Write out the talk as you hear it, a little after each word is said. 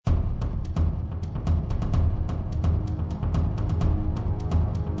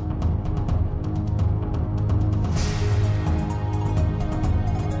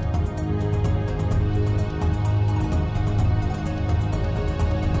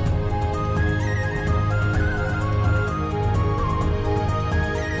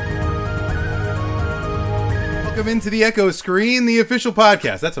welcome into the Echo Screen, the official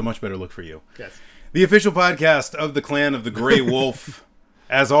podcast. That's a much better look for you. Yes. The official podcast of the Clan of the Grey Wolf.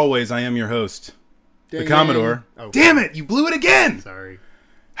 As always, I am your host, the Commodore. Oh. Damn it, you blew it again! Sorry.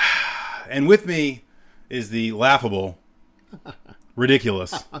 And with me is the laughable,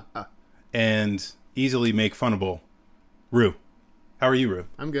 ridiculous, and easily make funnable Rue. How are you, Rue?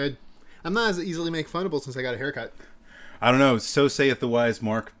 I'm good. I'm not as easily make funnable since I got a haircut. I don't know. So saith the wise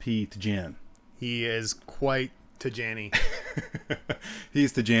Mark P. Tajan. He is quite Tajani.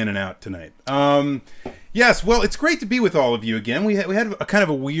 He's Tajaning out tonight. Yes, well, it's great to be with all of you again. We had a kind of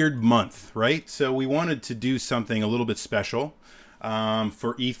a weird month, right? So we wanted to do something a little bit special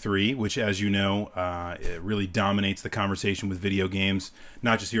for E3, which, as you know, it really dominates the conversation with video games,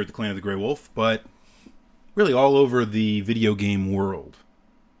 not just here at the Clan of the Grey Wolf, but really all over the video game world.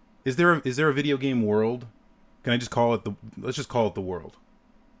 Is there a video game world? Can I just call it let's just call it the world.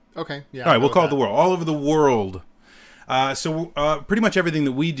 Okay, yeah. All right, we'll call it the world. All over the world. So pretty much everything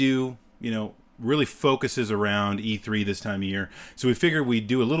that we do, really focuses around E3 this time of year. So we figured we'd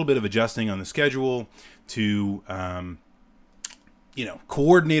do a little bit of adjusting on the schedule to,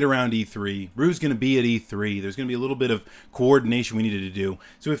 coordinate around E3. Rue's going to be at E3. There's going to be a little bit of coordination we needed to do.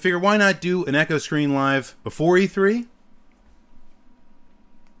 So we figured, why not do an Echo Screen live before E3?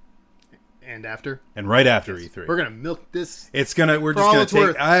 And after? And right after E3. We're going to milk this. We're just going to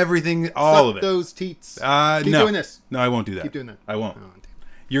take everything, all of it. Those teats. Keep doing this. No, I won't do that. Keep doing that. I won't. Oh,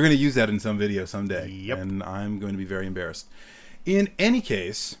 You're going to use that in some video someday. Yep. And I'm going to be very embarrassed. In any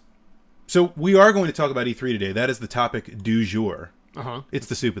case, so we are going to talk about E3 today. That is the topic du jour. Uh-huh. It's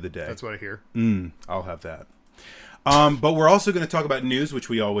the soup of the day. That's what I hear. I'll have that. But we're also going to talk about news, which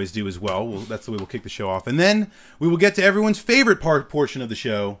we always do as well. That's the way we'll kick the show off. And then we will get to everyone's favorite portion of the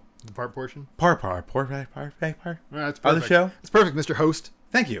show. The part portion? Part. That's perfect. Of the show? It's perfect, Mr. Host.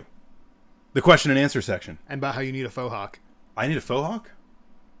 Thank you. The question and answer section. And about how you need a faux hawk. I need a faux hawk?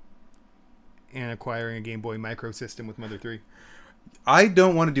 And acquiring a Game Boy Micro system with Mother 3. I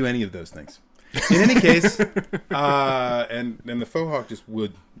don't want to do any of those things. In any case, and the faux hawk just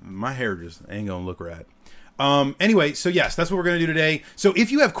would, my hair just ain't gonna look right. Anyway, so yes, that's what we're gonna do today. So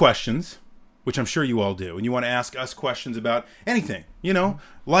if you have questions, which I'm sure you all do, and you want to ask us questions about anything,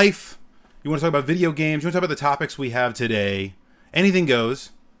 life, you want to talk about video games, you want to talk about the topics we have today, anything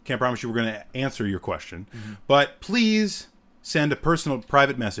goes. Can't promise you we're going to answer your question, but please send a personal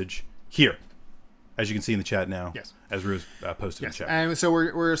private message here, as you can see in the chat now. Yes. As Rue's posted in the chat. And so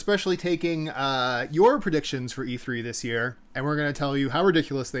we're especially taking your predictions for E3 this year, and we're going to tell you how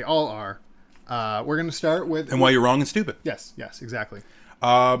ridiculous they all are. We're going to start with... And why you're wrong and stupid. Yes, exactly.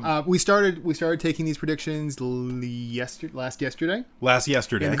 We started taking these predictions last yesterday.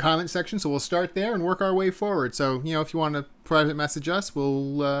 In the comment section, so we'll start there and work our way forward. So, if you want to private message us,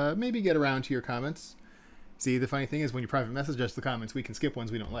 we'll maybe get around to your comments. See, the funny thing is when you private message us the comments, we can skip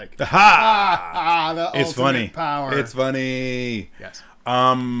ones we don't like. Ha! It's funny. Power. It's funny. Yes.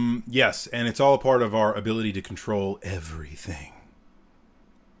 Yes, and it's all a part of our ability to control everything.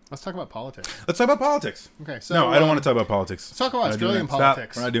 Let's talk about politics. Let's talk about politics. Okay, so... No, I don't want to talk about politics. Let's talk about Australian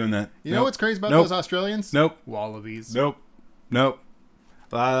politics. Stop. We're not doing that. You know what's crazy about those Australians? Nope. Wallabies. Nope. La,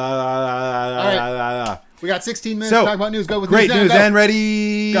 la, la, la, la, right. la, la, la. We got 16 minutes to talk about news. Go with great news. Go. And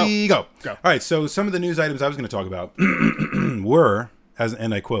ready, go. Go. All right, so some of the news items I was going to talk about were,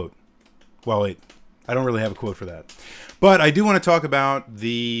 and I quote, well, wait, I don't really have a quote for that. But I do want to talk about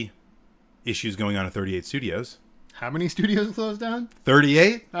the issues going on at 38 Studios. How many studios closed down?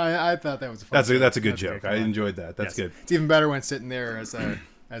 38? I thought that was a fun That's a good joke. I enjoyed that. That's good. It's even better when it's sitting there as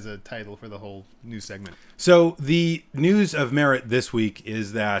a title for the whole news segment. So the news of merit this week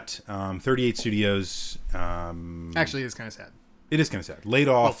is that 38 Studios... actually, it's kind of sad. It is kind of sad. Laid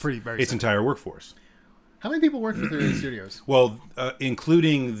off very its sad. entire workforce. How many people work for 38 Studios? Well,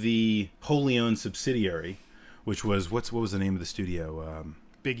 including the wholly owned subsidiary, which was... What was the name of the studio?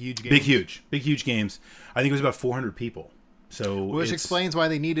 Big Huge Games. I think it was about 400 people. So which explains why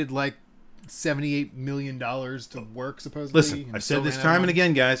they needed like $78 million to work, supposedly. Listen, I've said this time and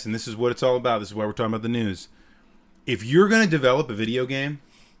again, guys, and this is what it's all about. This is why we're talking about the news. If you're going to develop a video game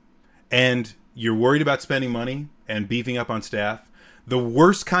and you're worried about spending money and beefing up on staff, the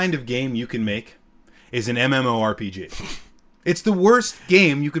worst kind of game you can make is an MMORPG. It's the worst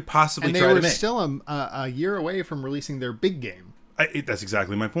game you could possibly try to make. And they were still a year away from releasing their big game. That's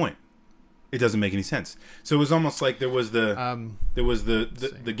exactly my point. It doesn't make any sense. So it was almost like there was the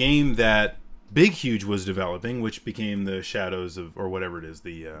game that Big Huge was developing, which became the Shadows of, or whatever it is,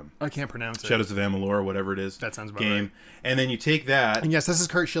 the I can't pronounce it. Shadows of Amalur, or whatever it is. That sounds about game. right. And then you take that, and yes, this is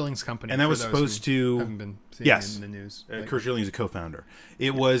Curt Schilling's company. And that was supposed to haven't been seeing in the news. Curt Schilling is a co-founder.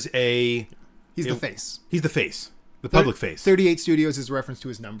 It was a He's the face. He's the face. The public face. 38 Studios is a reference to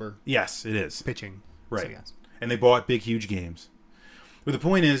his number. Yes, it is. Pitching. Right. So, yes. And they bought big, huge games. But the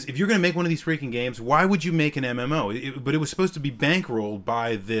point is, if you're going to make one of these freaking games, why would you make an MMO? But it was supposed to be bankrolled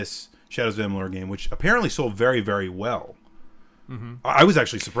by this Shadows of Empire game, which apparently sold very, very well. Mm-hmm. I was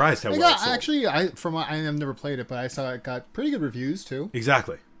actually surprised how well it sold. Actually, I've never played it, but I saw it got pretty good reviews too.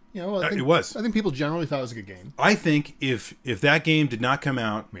 Exactly. It was. I think people generally thought it was a good game. I think if that game did not come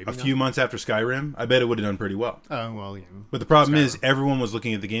out few months after Skyrim, I bet it would have done pretty well. Oh, well, yeah. But the problem is, everyone was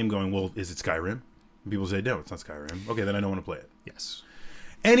looking at the game going, well, is it Skyrim? And people say, no, it's not Skyrim. Okay, then I don't want to play it. Yes.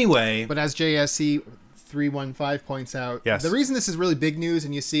 Anyway. But as JSC 315 points out, the reason this is really big news,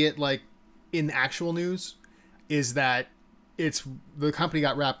 and you see it like in actual news, is that the company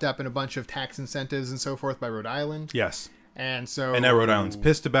got wrapped up in a bunch of tax incentives and so forth by Rhode Island. Yes. And now Rhode Island's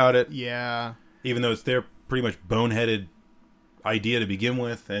pissed about it. Yeah. Even though it's their pretty much boneheaded idea to begin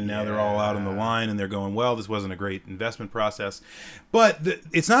with, and now they're all out on the line, and they're going, well, this wasn't a great investment process. But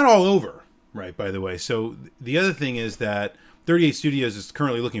it's not all over, right, by the way. So the other thing is that 38 Studios is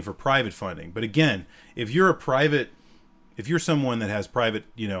currently looking for private funding. But again, if you're someone that has private,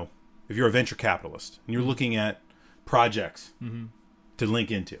 if you're a venture capitalist, and you're looking at projects to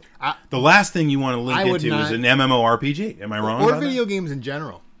link into. The last thing you want to link into is an MMORPG. Am I wrong? Or video games in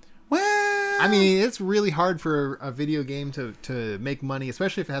general. Well, I mean, it's really hard for a video game to make money,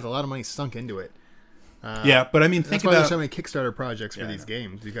 especially if it has a lot of money sunk into it. But I mean, that's why there's so many Kickstarter projects for these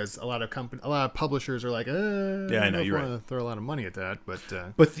games, because a lot of publishers are like, I know you're right. Throw a lot of money at that, but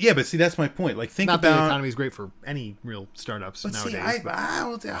see, that's my point. Like, think not about the economy is great for any real startups nowadays. I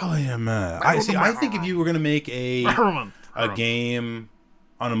think if you were going to make a game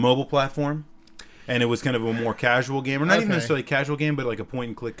on a mobile platform, and it was kind of a more casual game, or not even necessarily a casual game, but like a point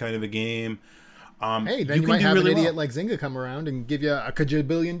and click kind of a game. Then you might have an idiot like Zynga come around and give you a $1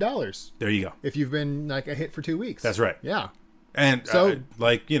 billion. There you go. If you've been like a hit for 2 weeks. That's right. Yeah. And so,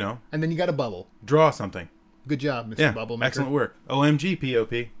 and then you got a bubble. Draw something. Good job, Mr. Bubble Maker. Excellent work. OMG,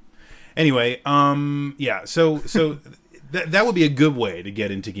 POP. Anyway, so that would be a good way to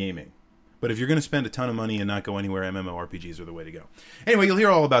get into gaming. But if you're going to spend a ton of money and not go anywhere, MMORPGs are the way to go. Anyway, you'll hear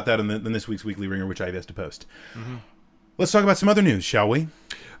all about that in this week's Weekly Ringer, which I have to post. Mm-hmm. Let's talk about some other news, shall we? You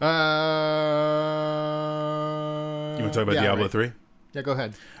want to talk about Diablo 3? Yeah, go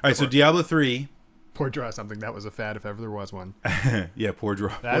ahead. All right, so Diablo 3. Poor draw something. That was a fad if ever there was one. Yeah, poor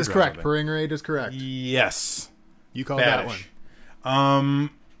draw. That is correct. Purring is correct. Yes. You called that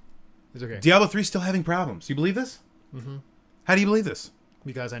one. It's okay. Diablo 3 still having problems. You believe this? Mm-hmm. How do you believe this?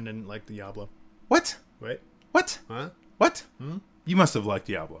 Because I didn't like Diablo. What? Wait. What? Huh? What? Hmm? You must have liked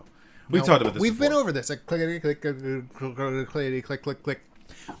Diablo. We've talked about this We've before. been over this. Like, clickety, click, click, click, click.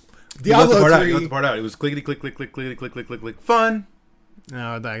 Diablo 3. You left the part out. It was clickety, click, click, click, clickety, click, click, click, click. Fun.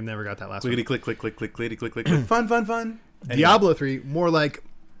 No, I never got that last clickety, one. click, click, click, click, clickety, click, click, click. Fun, fun, fun. Anyway. Diablo 3, more like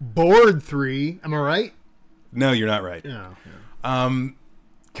Board 3. Am I right? No, you're not right. No.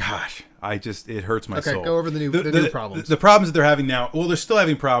 Gosh, it hurts my soul. Okay, go over the new problems. The problems that they're having now, well, they're still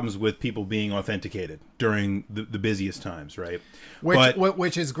having problems with people being authenticated during the busiest times, right?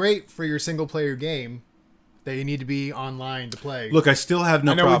 Which is great for your single-player game that you need to be online to play. Look, I still have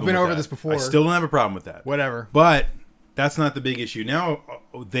no problem with that. I know we've been over this before. I still don't have a problem with that. Whatever. But that's not the big issue. Now,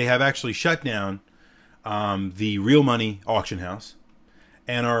 they have actually shut down the Real Money auction house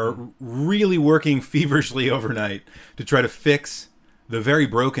and are really working feverishly overnight to try to fix the very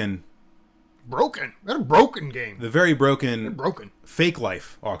broken... They're a broken game. The very broken Fake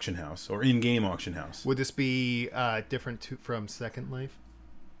Life auction house, or in-game auction house. Would this be different from Second Life?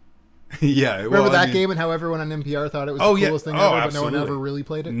 Yeah. Remember that game and how everyone on NPR thought it was the coolest thing ever, but no one ever really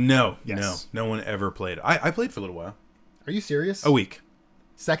played it? No. No one ever played it. I played for a little while. Are you serious? A week.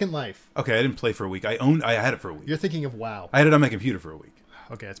 Second Life. Okay, I didn't play for a week. I had it for a week. You're thinking of WoW. I had it on my computer for a week.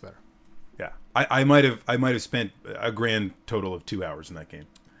 Okay, that's better. Yeah. I might have spent a grand total of 2 hours in that game.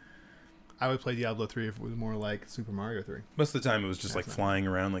 I would play Diablo 3 if it was more like Super Mario 3. Most of the time it was just flying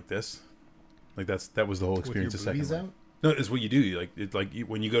around like this. Like that was the whole experience of Second Life. No, it's what you do.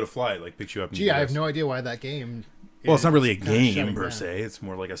 When you go to fly, it picks you up. Gee, I have no idea why that game. Well, it's not really a game per se. It's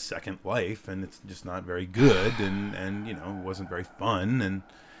more like a Second Life, and it's just not very good, and it wasn't very fun, and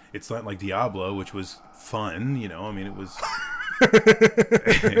it's not like Diablo, which was fun. It was.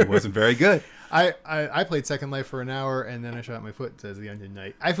 It wasn't very good. I played Second Life for an hour, and then I shot my foot, says the Onion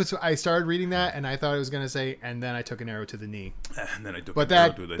Knight. I started reading that, and I thought it was going to say, and then I took an arrow to the knee. And then I took an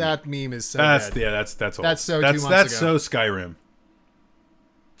arrow to the knee. That meme is so dead. Yeah, that's old. That's so 2 months ago. That's so Skyrim.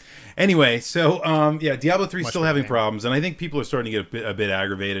 Anyway, so Diablo 3 is still having problems, and I think people are starting to get a bit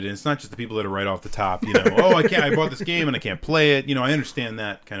aggravated. And it's not just the people that are right off the top. I bought this game and I can't play it. I understand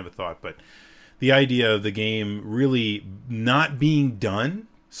that kind of a thought, but the idea of the game really not being done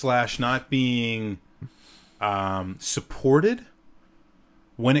 / not being supported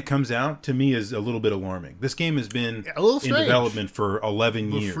when it comes out, to me, is a little bit alarming. This game has been in development for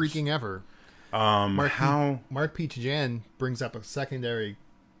 11 years. Freaking ever. Mark P. Jan brings up a secondary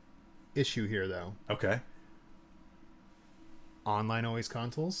issue here, though. Okay. Online always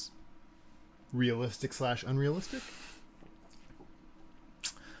consoles? Realistic / unrealistic?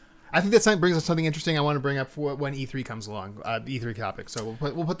 I think that brings us something interesting I want to bring up for when E3 comes along. E3 topic. So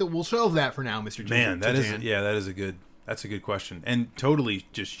we'll shelve that for now, Mr. Man, that is a good question, and totally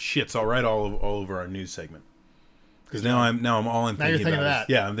just shits all over our news segment. Because now I'm all in thinking about that.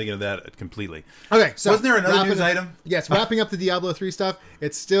 Yeah, I'm thinking of that completely. Okay, so wasn't there another news item? Yes, wrapping up the Diablo 3 stuff.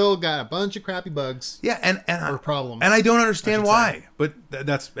 It's still got a bunch of crappy bugs. Yeah, and problems. And I don't understand why. But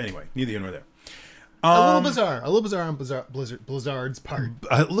that's anyway, neither here nor there. A little bizarre on Blizzard's part.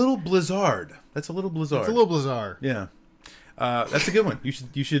 A little Blizzard. That's a little Blizzard. It's a little Blizzard. Yeah. That's a good one. We should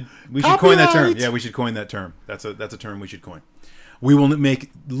coin that term. Yeah, we should coin that term. That's a term we should coin. We will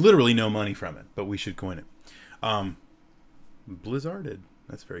make literally no money from it, but we should coin it. Blizzarded.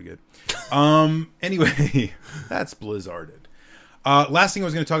 That's very good. Anyway, that's Blizzarded. Last thing I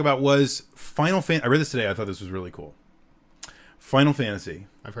was going to talk about was Final Fantasy. I read this today. I thought this was really cool. Final Fantasy.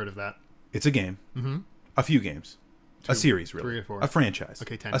 I've heard of that. It's a game. Mm-hmm. A few games. A series, really. 3 or 4. A franchise.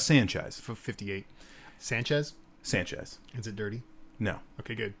 Okay, 10. A Sanchez. 58. Sanchez? Is it dirty? No.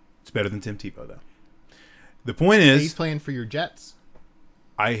 Okay, good. It's better than Tim Tebow, though. The point is... He's playing for your Jets.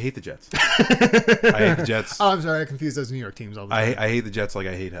 I hate the Jets. I hate the Jets. Oh, I'm sorry. I confuse those New York teams all the time. I hate the Jets like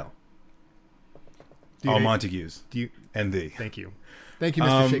I hate hell. All Montagues. And thee. Thank you. Thank you,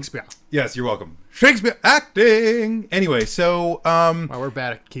 Mr. Shakespeare. Yes, you're welcome. Shakespeare acting! Anyway, so... wow, we're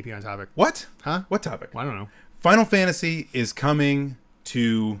bad at keeping on topic. What? Huh? What topic? Well, I don't know. Final Fantasy is coming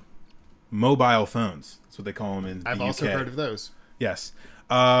to mobile phones. That's what they call them in the UK. I've also heard of those. Yes.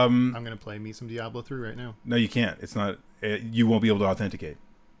 I'm going to play me some Diablo 3 right now. No, you can't. It's not... you won't be able to authenticate.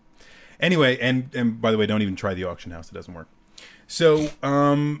 Anyway, and by the way, don't even try the auction house. It doesn't work. So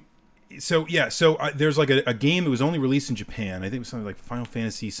there's like a game that was only released in Japan. I think it was something like Final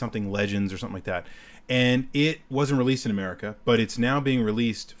Fantasy something Legends or something like that. And it wasn't released in America, but it's now being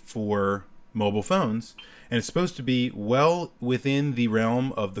released for mobile phones. And it's supposed to be well within the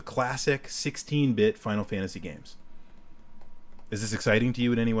realm of the classic 16-bit Final Fantasy games. Is this exciting to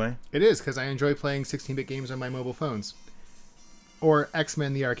you in any way? It is, because I enjoy playing 16-bit games on my mobile phones. Or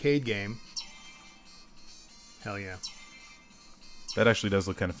X-Men the arcade game. Hell yeah. That actually does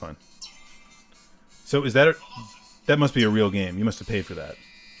look kind of fun. So is that that must be a real game. You must have paid for that.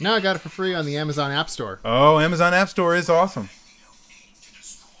 No, I got it for free on the Amazon App Store. Oh, Amazon App Store is awesome.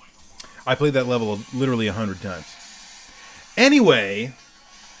 I played that level literally 100 times. Anyway,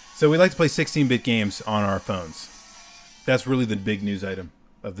 so we like to play 16-bit games on our phones. That's really the big news item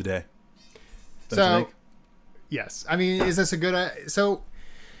of the day. So, yes. I mean, is this a good... So,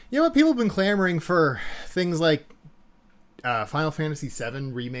 you know what? People have been clamoring for things like Final Fantasy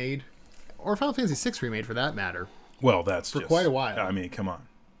VII Remade, or Final Fantasy VI Remade for that matter. Well, that's for quite a while. I mean, come on.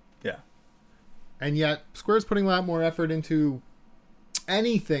 Yeah. And yet, Square's putting a lot more effort into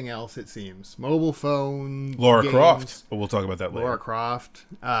anything else, it seems. Mobile phone, Lara games, Croft. But we'll talk about that later. Lara Croft.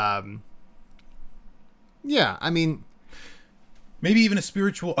 Yeah, I mean... Maybe even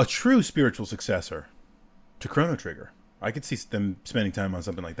a true spiritual successor to Chrono Trigger. I could see them spending time on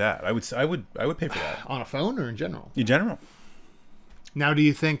something like that. I would pay for that. On a phone or in general? In general. Now, do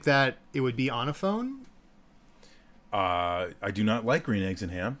you think that it would be on a phone? I do not like green eggs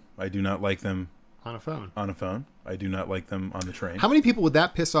and ham. I do not like them on a phone. I do not like them on the train. How many people would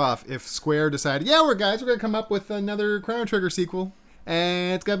that piss off if Square decided, yeah, we're going to come up with another Chrono Trigger sequel,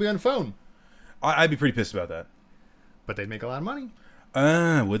 and it's going to be on a phone? I'd be pretty pissed about that. But they'd make a lot of money.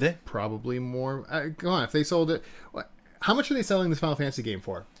 Would they? Probably more. Go on, if they sold it, how much are they selling this Final Fantasy game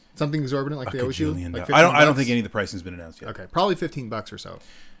for? Something exorbitant like they always do? Like I don't think any of the pricing's been announced yet. Okay, probably $15 or so.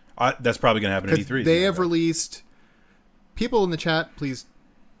 That's probably going to happen at E3. They have released... People in the chat, please...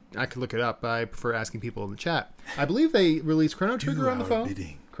 I could look it up, but I prefer asking people in the chat. I believe they released Chrono Trigger on the phone.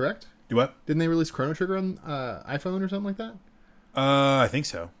 Bidding. Correct? Do what? Didn't they release Chrono Trigger on iPhone or something like that? I think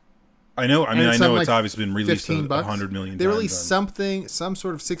so. I know it's obviously been released 100 million times. They released some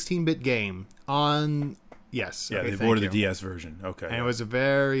sort of 16-bit game on... Yes. Yeah, they ordered the DS version. Okay. And it was a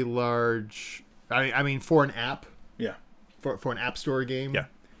very large... I mean, for an app. Yeah. For an App Store game. Yeah.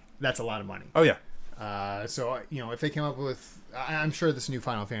 That's a lot of money. Oh, yeah. So, if they came up with... I'm sure this new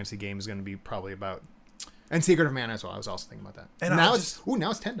Final Fantasy game is going to be probably about And Secret of Mana as well. I was also thinking about that. And now it's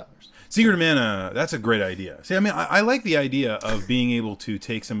 $10. Secret of Mana, that's a great idea. See, I mean, I like the idea of being able to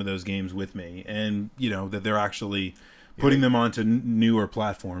take some of those games with me, and that they're actually putting them onto newer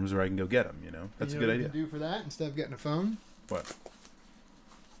platforms where I can go get them. That's a good idea. What you can do for that instead of getting a phone? What?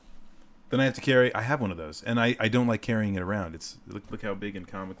 Then I have to carry. I have one of those, and I don't like carrying it around. It's look how big and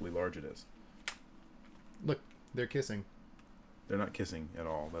comically large it is. Look, they're kissing. They're not kissing at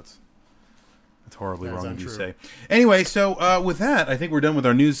all. That's horribly wrong of you to say. Anyway, so with that, I think we're done with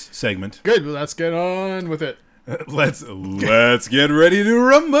our news segment. Good. Well, let's get on with it. Let's get ready to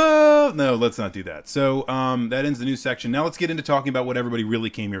rumble. No, let's not do that. So that ends the news section. Now let's get into talking about what everybody really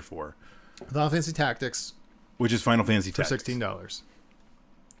came here for. Final Fantasy Tactics, which is Final Fantasy for Tactics $16.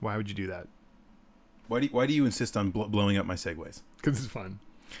 Why would you do that? Why do you insist on blowing up my segues? Because it's fun.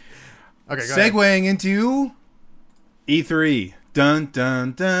 Okay, go segueing into E3. Dun,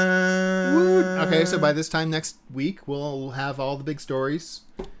 dun, dun. Woo. Okay, so by this time next week, we'll have all the big stories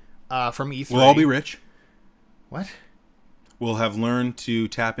from E3. We'll all be rich. What? We'll have learned to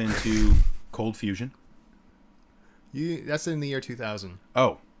tap into cold fusion. That's in the year 2000.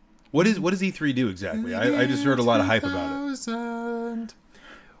 Oh. What does E3 do exactly? I just heard a lot of hype about it.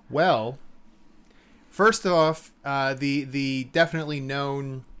 Well, first off, the definitely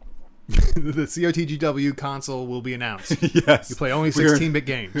known the COTGW console will be announced. Yes. You play only 16-bit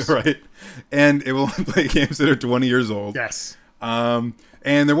games. Right. And it will play games that are 20 years old. Yes. And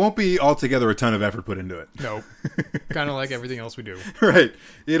there won't be altogether a ton of effort put into it. Nope. Kind of like everything else we do. Right.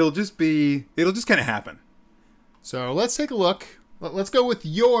 It'll just kind of happen. So let's take a look. Let's go with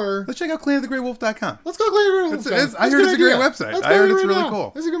your... Let's check out clanofthegreywolf.com. Let's go to clanofthegreywolf.com. I heard it's a great website. I heard it's really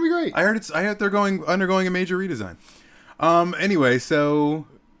cool. This is going to be great. I heard they're undergoing a major redesign. Anyway, so...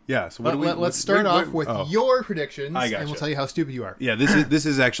 Yeah, so let's start off with your predictions, and we'll tell you how stupid you are. Yeah, this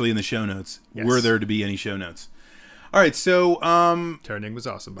is actually in the show notes. Yes. Were there to be any show notes? All right, so Turning was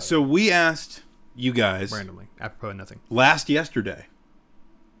awesome. By so we asked you guys randomly, apropos of nothing, yesterday.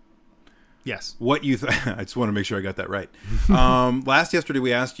 Yes. What you I just want to make sure I got that right. Yesterday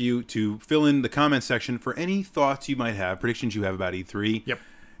we asked you to fill in the comment section for any thoughts you might have, predictions you have about E3. Yep.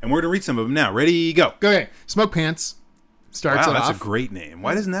 And we're gonna read some of them now. Ready, go. Okay. Smoke Pants starts wow, it that's off. A great name.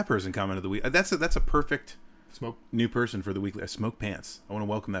 Why doesn't that person comment of the week? That's a perfect new person for the weekly. Smoke Pants. I want to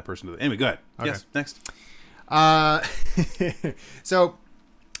welcome that person to the. Anyway, go ahead. Okay. Yes. Next. So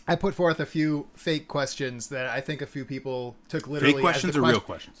I put forth a few fake questions that I think a few people took literally. Fake questions or real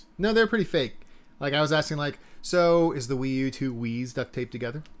questions? No, they're pretty fake. Like I was asking, so is the Wii U 2 Wii's duct taped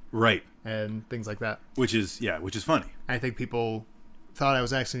together? Right. And things like that. Which is funny. I think people thought I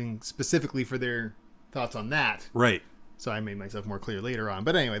was asking specifically for their thoughts on that. Right. So I made myself more clear later on.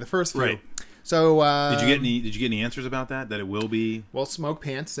 But anyway, the first few. Right. So did you get any answers about that? That it will be. Well, Smoke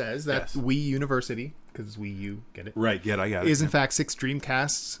Pants says that Wii University, because it's Wii U, get it? Right. I got it. Is in fact 6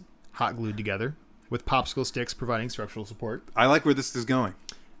 Dreamcasts hot glued together with popsicle sticks providing structural support. I like where this is going.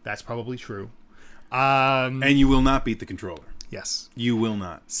 That's probably true. And you will not beat the controller. Yes. You will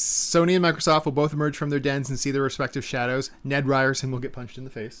not. Sony and Microsoft will both emerge from their dens and see their respective shadows. Ned Ryerson will get punched in the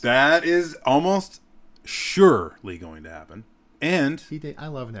face. That is almost surely going to happen. And I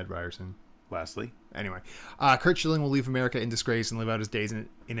love Ned Ryerson. Lastly. Anyway, Curt Schilling will leave America in disgrace and live out his days in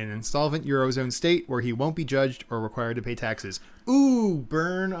an insolvent Eurozone state where he won't be judged or required to pay taxes. Ooh,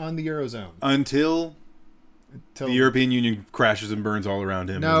 burn on the Eurozone. Until the European Union crashes and burns all around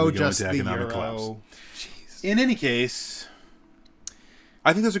him. No, and we just go into the economic Euro. collapse. Jeez. In any case,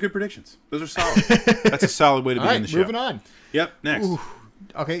 I think those are good predictions. Those are solid. That's a solid way to begin the show. Moving on. Yep, next. Ooh.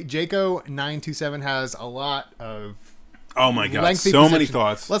 Okay, Jaco927 has a lot of oh my god, so many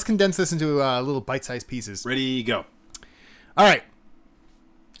thoughts. Let's condense this into little bite-sized pieces. Ready, go. All right.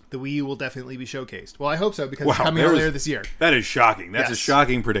 The Wii U will definitely be showcased. Well, I hope so, because it's coming out later this year. That is shocking. That's a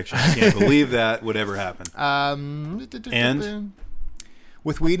shocking prediction. I can't believe that would ever happen. And?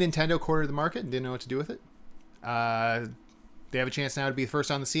 With Wii, Nintendo cornered the market and didn't know what to do with it. They have a chance now to be first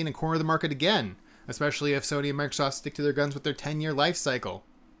on the scene and corner the market again, especially if Sony and Microsoft stick to their guns with their 10-year life cycle.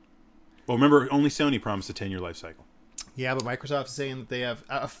 Well, remember, only Sony promised a 10-year life cycle. Yeah, but Microsoft is saying that they have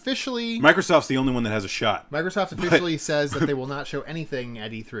officially... Microsoft's the only one that has a shot. Microsoft officially says that they will not show anything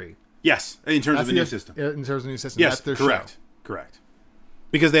at E3. Yes, in terms of the new system. In terms of the new system. Yes, that's their correct. show. Correct.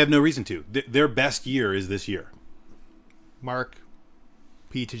 Because they have no reason to. Their best year is this year. Mark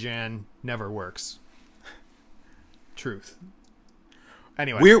P. Tajan never works. Truth.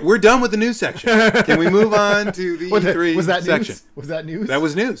 Anyway. We're done with the news section. Can we move on to the E3 section? News? Was that news? That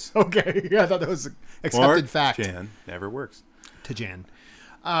was news. Okay. Yeah, I thought that was an accepted fact. Tajan never works. Tajan.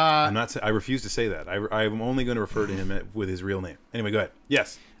 I refuse to say that. I'm only going to refer to him with his real name. Anyway, go ahead.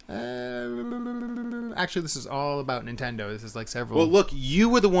 Yes. Actually, this is all about Nintendo. This is like several. Well, look, you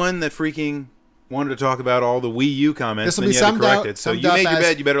were the one that freaking wanted to talk about all the Wii U comments. This will be summed out. So you made your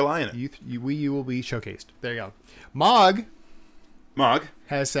bed. You better lie in it. Wii U will be showcased. There you go. Mog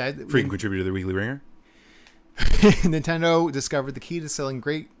has said, frequent contributor to the Weekly Ringer. Nintendo discovered the key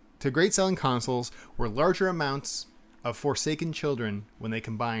to great selling consoles were larger amounts of Forsaken children when they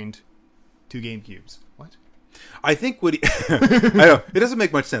combined 2 GameCubes. What? I think what I know, it doesn't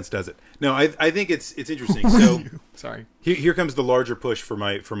make much sense, does it? No, I think it's interesting. So sorry. Here comes the larger push for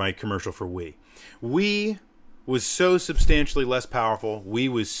my commercial for Wii. Wii was so substantially less powerful. Wii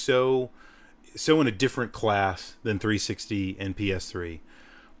was so in a different class than 360 and PS3,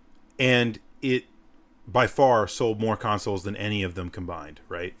 and it by far sold more consoles than any of them combined,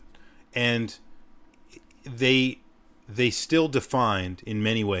 right? And they still defined in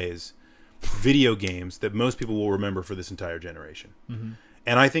many ways video games that most people will remember for this entire generation. Mm-hmm.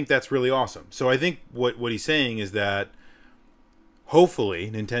 And I think that's really awesome. So I think what he's saying is that hopefully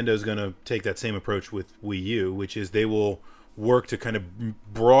Nintendo's going to take that same approach with Wii U, which is they will work to kind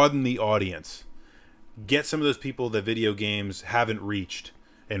of broaden the audience, get some of those people that video games haven't reached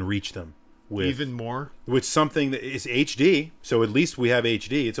and reach them with even more, with something that is HD. So at least we have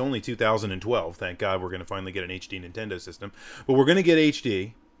HD. It's only 2012. Thank God we're going to finally get an HD Nintendo system, but we're going to get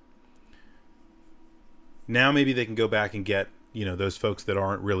HD. Now maybe they can go back and get, those folks that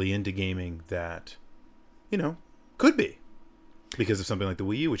aren't really into gaming that, could be because of something like the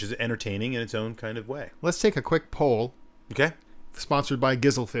Wii U, which is entertaining in its own kind of way. Let's take a quick poll. Okay. Sponsored by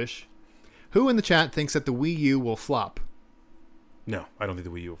Gizzlefish. Who in the chat thinks that the Wii U will flop? No, I don't think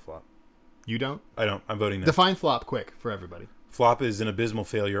the Wii U will flop. You don't? I don't. I'm voting no. Define flop quick for everybody. Flop is an abysmal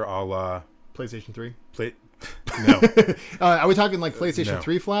failure a la... PlayStation 3? No. Are we talking like PlayStation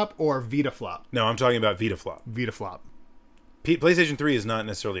 3 flop or Vita flop? No, I'm talking about Vita flop. Vita flop. PlayStation 3 is not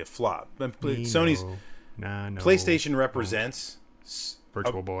necessarily a flop. Sony's... No. PlayStation represents...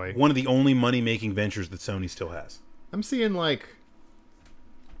 Virtual Boy. One of the only money-making ventures that Sony still has. I'm seeing like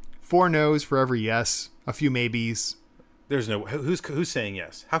 4 no's for every yes. A few maybes. There's no... Who's saying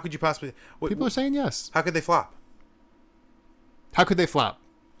yes? How could you possibly... People are saying yes. How could they flop? How could they flop?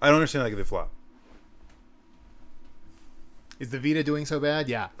 I don't understand how could they flop. Is the Vita doing so bad?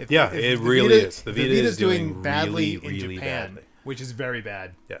 Yeah. It really is. The Vita is doing badly really, in really Japan, badly. Which is very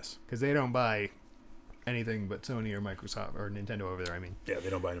bad. Yes. Because they don't buy anything but Sony or Microsoft or Nintendo over there, I mean. Yeah, they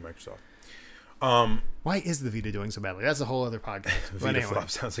don't buy any Microsoft. Why is the Vita doing so badly? That's a whole other podcast. Vita flop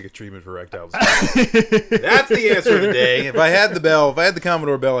sounds like a treatment for erectile dysfunction. That's the answer today. If I had the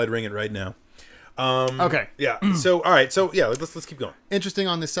Commodore bell, I'd ring it right now. Okay. Yeah. So, all right. So, yeah, let's keep going. Interesting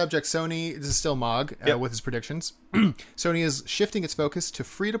on this subject, Sony, this is still Mog with his predictions. Sony is shifting its focus to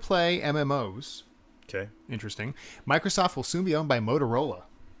free-to-play MMOs. Okay. Interesting. Microsoft will soon be owned by Motorola.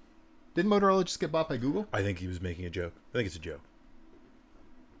 Didn't Motorola just get bought by Google? I think he was making a joke. I think it's a joke.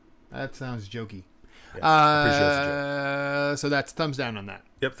 That sounds jokey. Yeah, I'm pretty sure it's a joke. So that's thumbs down on that.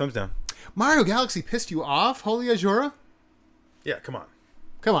 Yep, thumbs down. Mario Galaxy pissed you off, Holy Azura? Yeah, come on.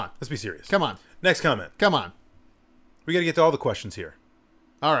 Come on. Let's be serious. Come on. Next comment. Come on. We got to get to all the questions here.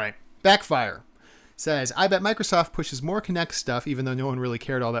 All right. Backfire says, I bet Microsoft pushes more Kinect stuff, even though no one really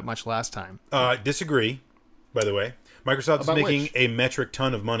cared all that much last time. Disagree, by the way. Microsoft is making a metric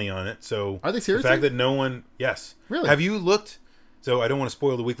ton of money on it. So are they serious? The fact that no one... Yes. Really? Have you looked... So I don't want to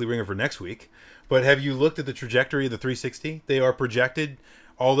spoil the Weekly Ringer for next week, but have you looked at the trajectory of the 360? They are projected...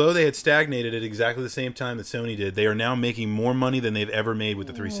 Although they had stagnated at exactly the same time that Sony did, they are now making more money than they've ever made with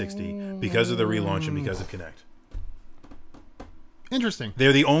the 360 because of the relaunch and because of Kinect. Interesting.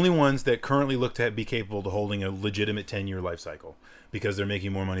 They're the only ones that currently look to be capable of holding a legitimate 10-year life cycle because they're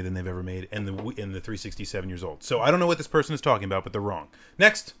making more money than they've ever made, and the 360 is 7 years old. So I don't know what this person is talking about, but they're wrong.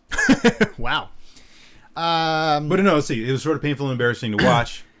 Next. Wow. But no, let's see. It was sort of painful and embarrassing to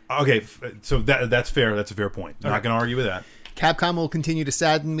watch. Okay, so that's fair. That's a fair point. I'm not going to argue with that. Capcom will continue to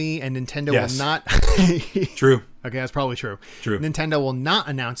sadden me, and Nintendo will not... True. Okay, that's probably true. True. Nintendo will not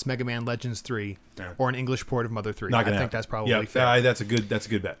announce Mega Man Legends 3 or an English port of Mother 3. Not gonna I think happen. that's probably fair. That's a good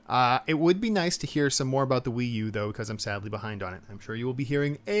bet. It would be nice to hear some more about the Wii U, though, because I'm sadly behind on it. I'm sure you will be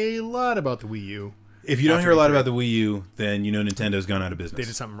hearing a lot about the Wii U. If you don't hear a lot about the Wii U, then you know Nintendo's gone out of business. They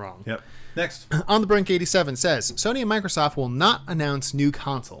did something wrong. Yep. Next. On the Brink 87 says, Sony and Microsoft will not announce new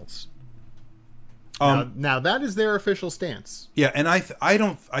consoles. Now that is their official stance. Yeah, and I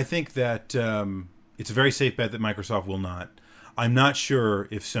think that it's a very safe bet that Microsoft will not. I'm not sure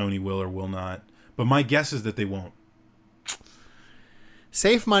if Sony will or will not, but my guess is that they won't.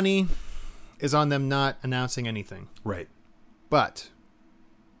 Safe money is on them not announcing anything. Right. But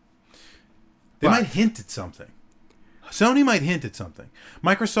they might hint at something. Sony might hint at something.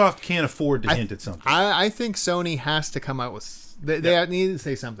 Microsoft can't afford to hint at something. I think Sony has to come out with... They need to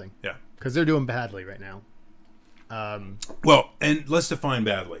say something. Yeah. Because they're doing badly right now. Well, and let's define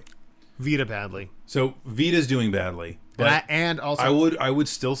badly. Vita badly. So Vita's doing badly. But and also... I would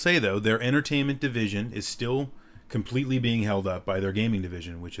still say, though, their entertainment division is still completely being held up by their gaming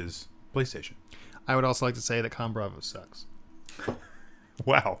division, which is PlayStation. I would also like to say that Con Bravo sucks.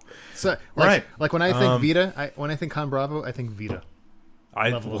 Wow. So, like when I think Vita, when I think Con Bravo, I think Vita.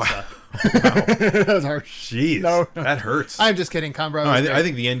 Level of suck. Wow. That was harsh. Jeez. No. That hurts. I'm just kidding. Con Bravo. No, I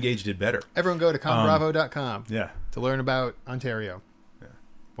think the N-Gage did better. Everyone go to conbravo.com to learn about Ontario. Yeah.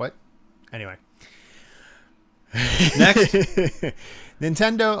 What? Anyway. Next.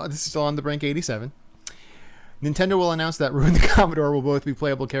 Nintendo, this is still on the Brink 87. Nintendo will announce that Ruin the Commodore will both be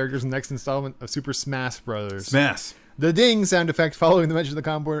playable characters in the next installment of Super Smash Brothers. Smash. The ding sound effect following the mention of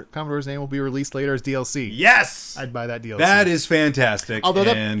the Commodore's name will be released later as DLC. Yes! I'd buy that DLC. That is fantastic. Although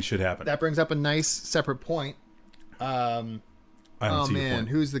and should happen. That brings up a nice separate point. I don't see your point.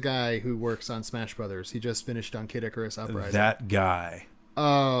 Who's the guy who works on Smash Brothers? He just finished on Kid Icarus Uprising. That guy.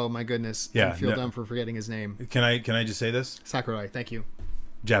 Oh my goodness. Yeah, I feel dumb for forgetting his name. Can I just say this? Sakurai, thank you.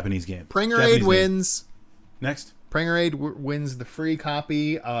 Japanese game. Prangerade wins. Next. Prangerade wins the free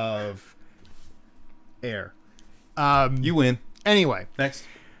copy of Air. You win. Anyway. Next.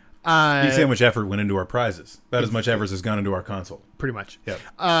 You can see how much effort went into our prizes. About as much effort has gone into our console. Pretty much. Yep.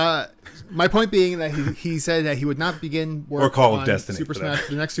 My point being that he said that he would not begin work or Call of on Destiny, Super Smash,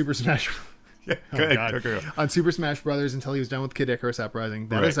 the next Super Smash. Yeah, go ahead. Go. On Super Smash Brothers until he was done with Kid Icarus Uprising.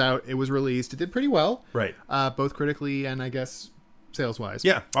 That is out. It was released. It did pretty well. Right. Both critically and I guess sales-wise.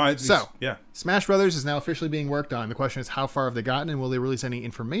 Yeah. Yeah. Smash Brothers is now officially being worked on. The question is, how far have they gotten, and will they release any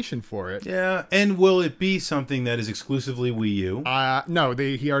information for it? Yeah. And will it be something that is exclusively Wii U? No.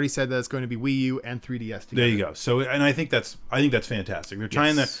 He already said that it's going to be Wii U and 3DS together. There you go. So, and I think that's fantastic.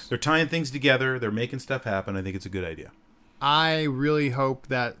 They're tying things together. They're making stuff happen. I think it's a good idea. I really hope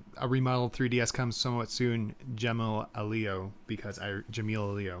that a remodeled 3DS comes somewhat soon, Jamil Alio, because I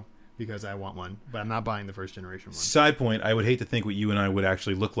want one, but I'm not buying the first generation one. Side point, I would hate to think what you and I would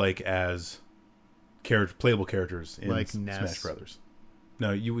actually look like as playable characters in like Smash Brothers.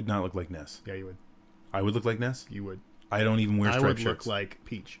 No, you would not look like Ness. Yeah, you would. I would look like Ness? You would. I don't even wear striped shirts. I would look like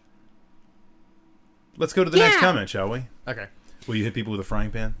Peach. Let's go to the next comment, shall we? Okay. Will you hit people with a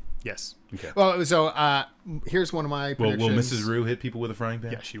frying pan? Yes. Okay. Well, so here's one of my predictions. Will Mrs. Rue hit people with a frying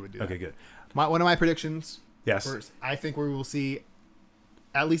pan? Yeah, she would do that. Okay, good. One of my predictions. Yes. First, I think we will see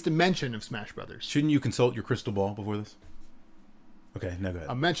at least a mention of Smash Brothers. Shouldn't you consult your crystal ball before this? Okay, now go ahead.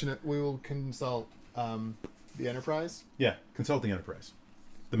 A mention. We will consult the Enterprise. Yeah, consult the Enterprise.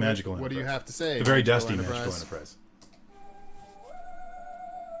 The magical Enterprise. What do you have to say? The very dusty magical Enterprise.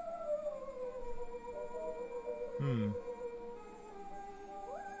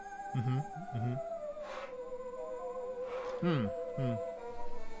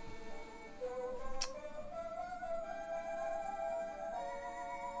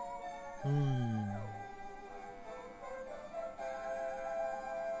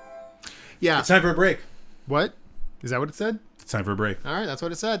 Yeah. It's time for a break. What? Is that what it said? It's time for a break. All right, that's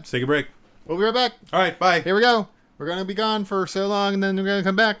what it said. Let's take a break. We'll be right back. All right, bye. Here we go. We're going to be gone for so long, and then we're going to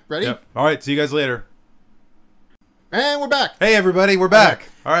come back. Ready? Yep. All right, see you guys later. And we're back. Hey, everybody, we're back.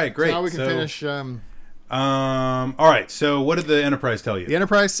 All right, great. So now we can finish. All right, so what did the Enterprise tell you? The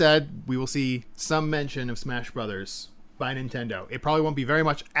Enterprise said we will see some mention of Smash Brothers by Nintendo. It probably won't be very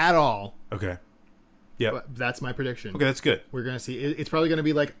much at all. Okay. Yeah. That's my prediction. Okay, that's good. We're going to see. It's probably going to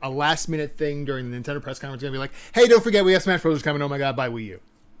be like a last-minute thing during the Nintendo press conference. It's going to be like, hey, don't forget we have Smash Brothers coming. Oh, my God, buy Wii U.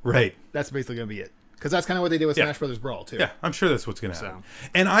 Right. That's basically going to be it. Because that's kind of what they did with Smash Brothers Brawl, too. Yeah, I'm sure that's what's going to happen.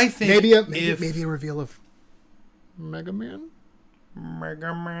 And I think maybe a reveal of Mega Man?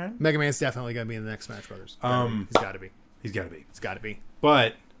 Mega Man's definitely going to be in the next Smash Brothers. He's got to be. He's got to be. It's got to be.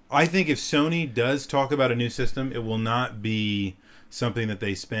 But I think if Sony does talk about a new system, it will not be something that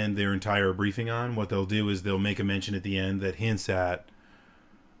they spend their entire briefing on. What they'll do is they'll make a mention at the end that hints at,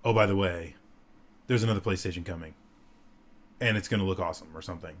 oh, by the way, there's another PlayStation coming. And it's going to look awesome or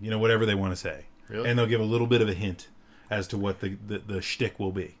something. You know, whatever they want to say. Really? And they'll give a little bit of a hint as to what the shtick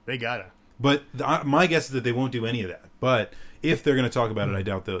will be. They gotta. But my guess is that they won't do any of that. But if they're going to talk about it, I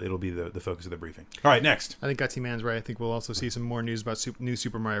doubt it'll be the focus of the briefing. All right, next. I think Gutsy Man's right. I think we'll also see some more news about new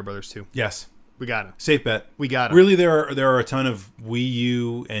Super Mario Brothers 2. Yes. We gotta. Safe bet. We gotta. Really, there are a ton of Wii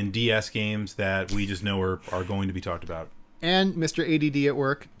U and DS games that we just know are going to be talked about. And Mr. ADD at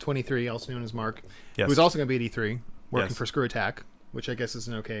work, 23, also known as Mark, yes. who's also going to be at E3, working yes. for Screw Attack, which I guess is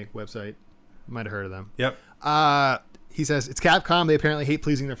an okay website. Might have heard of them. Yep. He says, it's Capcom. They apparently hate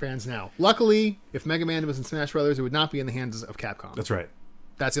pleasing their fans now. Luckily, if Mega Man was in Smash Brothers, it would not be in the hands of Capcom. That's right.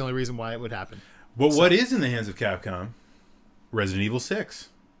 That's the only reason why it would happen. But what is in the hands of Capcom? Resident Evil 6.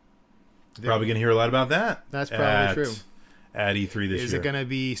 Probably going to hear a lot about that. That's probably true. At E3 this year. Is it going to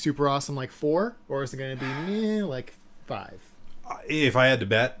be super awesome like 4? Or is it going to be like 5? If I had to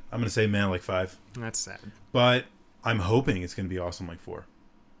bet, I'm going to say like 5. That's sad. But I'm hoping it's going to be awesome like 4.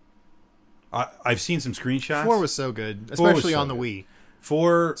 I've seen some screenshots. 4 was so good, especially on the Wii.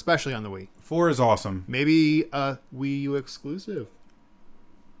 4, especially on the Wii. 4 is awesome. Maybe a Wii U exclusive.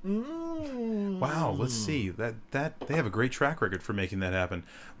 Wow, let's see. That they have a great track record for making that happen.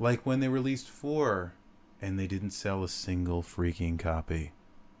 Like when they released 4 and they didn't sell a single freaking copy.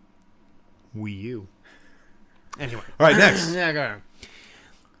 Wii U. Anyway. All right, next. Yeah, go on.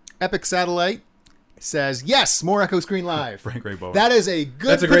 Epic Satellite says, yes, more Echo Screen Live. Frank Raybould. That is a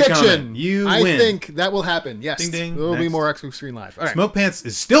good prediction. I think that will happen. Yes. Ding, ding. There will be more Echo Screen Live. All right. Smoke Pants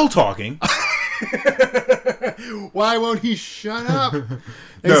is still talking. Why won't he shut up?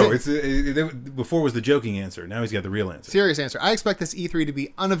 No, before was the joking answer. Now he's got the real answer. Serious answer. I expect this E3 to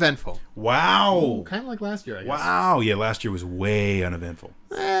be uneventful. Wow. Kind of like last year, I guess. Wow. Yeah, last year was way uneventful.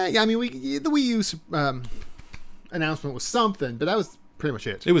 Yeah, I mean, the Wii U announcement was something, but that was pretty much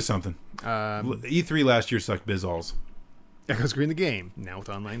it. It was something. E3 last year sucked bizzalls. Echo Screen the game, now with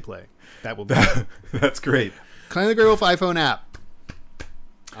online play. That will be That's great. Clan of the Grey Wolf iPhone app.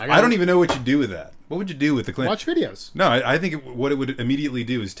 I don't even know what you do with that. What would you do with the Clan? Watch videos. No, I think what it would immediately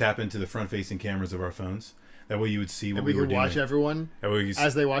do is tap into the front-facing cameras of our phones. That way you would see what we were doing. Watch everyone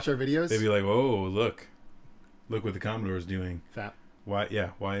as they watch our videos. They'd be like, "Whoa, look what the Commodore is doing." Fat. Why? Yeah.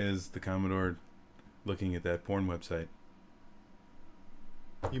 Why is the Commodore looking at that porn website?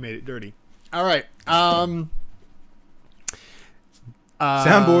 You made it dirty. All right. Soundboard.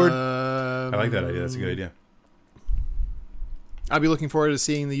 I like that idea. That's a good idea. I'll be looking forward to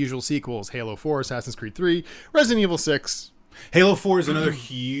seeing the usual sequels: Halo 4, Assassin's Creed 3, Resident Evil 6. Halo 4 is another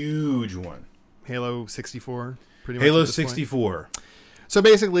huge one. Halo 64, pretty much. Halo 64. So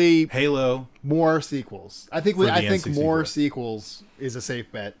basically, Halo, more sequels. I think more sequels is a safe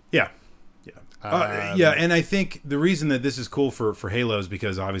bet. Yeah. Yeah, and I think the reason that this is cool for Halo is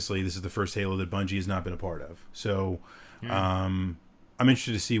because obviously this is the first Halo that Bungie has not been a part of. So, I'm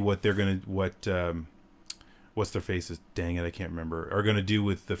interested to see what they're gonna what's their faces? Dang it, I can't remember. Are going to do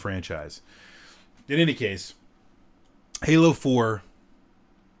with the franchise. In any case, Halo 4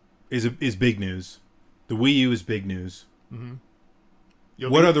 is big news. The Wii U is big news. Mm-hmm.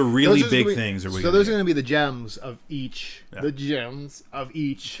 What are the really big things? So those are going to be the gems of each. Yeah. The gems of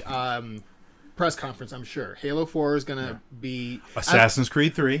each press conference. I'm sure Halo 4 is going to be Assassin's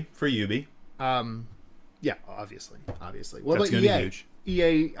Creed 3 for Ubi. Yeah, obviously. What That's about EA? Huge.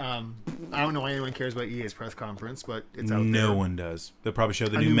 EA, I don't know why anyone cares about EA's press conference, but it's out there. No one does. They'll probably show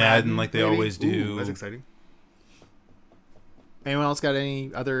the new Madden like they always do. Ooh, that's exciting. Anyone else got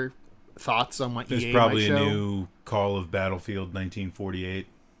any other thoughts on what There's EA probably might show? a new Call of Battlefield 1948.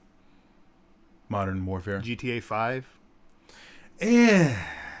 Modern Warfare. GTA 5? Yeah.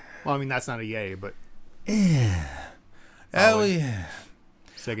 Well, I mean, that's not EA, but... Yeah. Oh, yeah.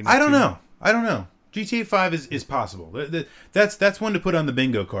 I don't know. GTA 5 is possible. That's one to put on the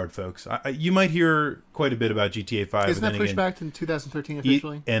bingo card, folks. You might hear quite a bit about GTA 5. Isn't that pushed back to 2013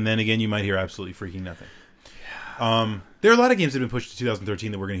 officially? And then again, you might hear absolutely freaking nothing. Yeah. There are a lot of games that have been pushed to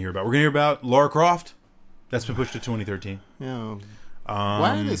 2013 that we're going to hear about. We're going to hear about Lara Croft. That's been pushed to 2013. Yeah.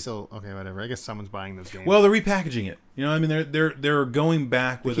 Why are they still... Okay, whatever. I guess someone's buying those games. Well, they're repackaging it. You know what I mean? They're going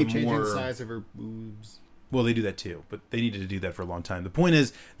back with a more... They keep changing the size of her boobs. Well, they do that too, but they needed to do that for a long time. The point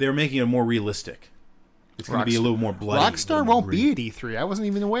is, they're making it more realistic. It's going to be a little more bloody. Rockstar won't be at E3. I wasn't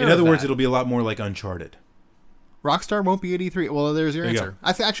even aware of that. In other words, it'll be a lot more like Uncharted. Rockstar won't be at E3. Well, there's your answer.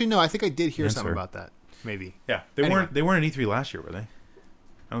 Actually, no. I think I did hear something about that. Maybe. Yeah. They weren't at E3 last year, were they? I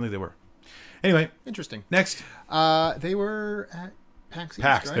don't think they were. Anyway. Interesting. Next. They were at PAX East,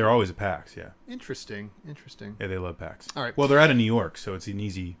 PAX. right? They're always at PAX, yeah. Interesting. Yeah, they love PAX. All right. Well, they're out of New York, so it's an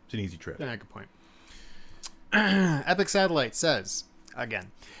easy trip. Yeah, good point. Epic Satellite says,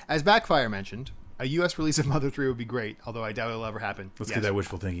 again, as Backfire mentioned, a U.S. release of Mother 3 would be great, although I doubt it'll ever happen. Let's get that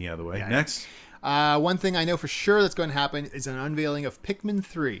wishful thinking out of the way. Yeah, next. One thing I know for sure that's going to happen is an unveiling of Pikmin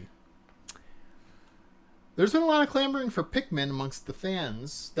 3. There's been a lot of clamoring for Pikmin amongst the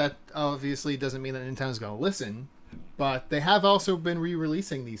fans. That obviously doesn't mean that Nintendo's going to listen, but they have also been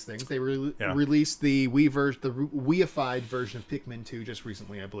re-releasing these things. They released the Wii-ified version of Pikmin 2 just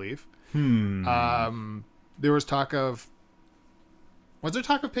recently, I believe. There was talk of... Was there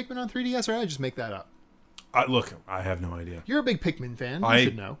talk of Pikmin on 3DS, or did I just make that up? Look, I have no idea. You're a big Pikmin fan. You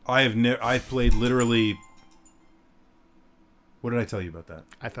should know. I've played literally. What did I tell you about that?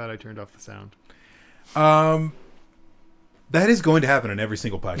 I thought I turned off the sound. That is going to happen in every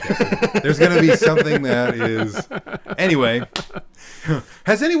single podcast. There's going to be something that is. Anyway,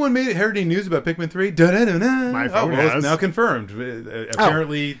 has anyone heard any news about Pikmin 3? My phone has. It's now confirmed.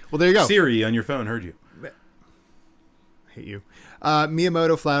 Apparently, well, there you go. Siri on your phone heard you. I hate you.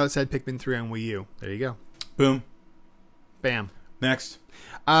 Miyamoto flat out said Pikmin 3 on Wii U. There you go. Boom. Bam. Next.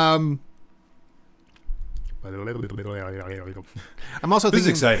 I'm also this is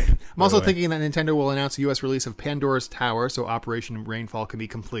exciting. I'm also thinking that Nintendo will announce a U.S. release of Pandora's Tower, so Operation Rainfall can be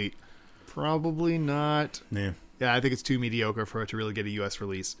complete. Probably not. Yeah. Yeah, I think it's too mediocre for it to really get a U.S.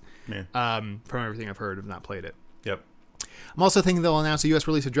 release. Yeah. From everything I've heard, I've not played it. Yep. I'm also thinking they'll announce a U.S.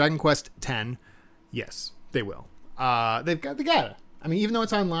 release of Dragon Quest X. Yes, they will. They gotta. I mean, even though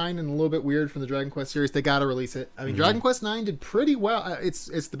it's online and a little bit weird from the Dragon Quest series, they gotta release it. I mean, Dragon Quest IX did pretty well. It's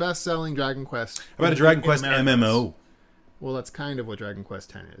the best-selling Dragon Quest. How about a Dragon Quest MMO? Well, that's kind of what Dragon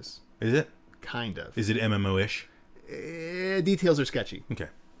Quest X is. Is it? Kind of. Is it MMO-ish? Details are sketchy. Okay.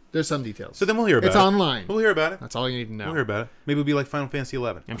 There's some details. So then we'll hear about it. It's online. We'll hear about it. That's all you need to know. We'll hear about it. Maybe it'll be like Final Fantasy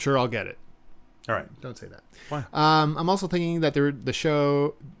XI. I'm sure I'll get it. All right. Don't say that. Why? I'm also thinking that they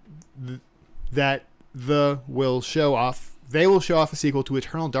will show off a sequel to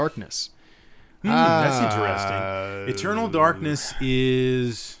Eternal Darkness. That's interesting. Eternal Darkness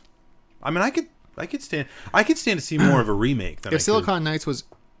is. I mean, I could stand to see more of a remake. Than if Silicon Knights was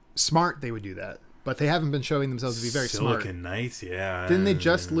smart, they would do that. But they haven't been showing themselves to be very smart. Silicon Knights, yeah. Didn't they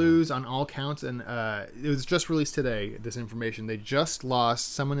just lose on all counts? And it was just released today, this information. They just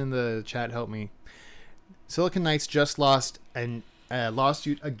lost. Someone in the chat help me. Silicon Knights just lost a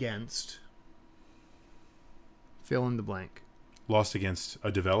lawsuit against... Fill in the blank. Lost against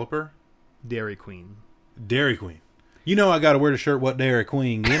a developer? Dairy Queen. Dairy Queen. You know I got to wear the shirt what Dairy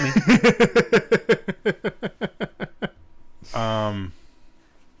Queen give me.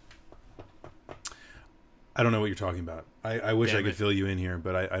 I don't know what you're talking about. I wish I could fill you in here,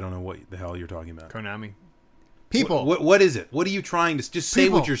 but I don't know what the hell you're talking about. Konami. People. What is it? What are you trying to... Just say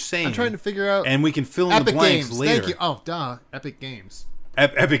what you're saying. I'm trying to figure out... And we can fill in the blanks Games. later. Thank you. Oh, duh. Epic Games.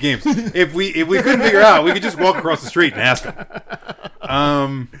 Epic Games. If we couldn't figure out, we could just walk across the street and ask them.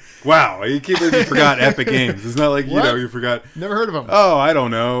 Wow, you can't believe you forgot Epic Games. It's not like you forgot. Never heard of them. Oh, I don't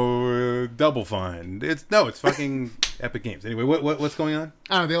know. Double Fine. It's fucking Epic Games. Anyway, what's going on?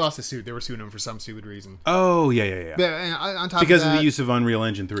 I don't know. They lost a suit. They were suing them for some stupid reason. Oh yeah. And on top because of the use of Unreal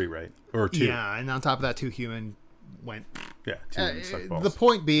Engine 3, right? Or 2. Yeah, and on top of that, 2 Human went. Yeah, 2 Human sucked balls. The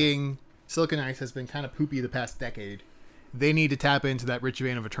point being, Silicon Knights has been kind of poopy the past decade. They need to tap into that rich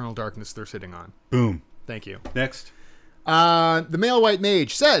vein of Eternal Darkness they're sitting on. Boom. Thank you. Next. The male white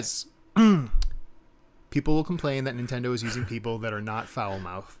mage says, people will complain that Nintendo is using people that are not foul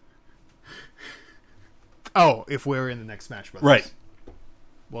mouth. Oh, if we're in the next Smash Bros. Right.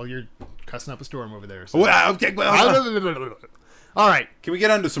 Well, you're cussing up a storm over there. So. Well, okay, all right. Can we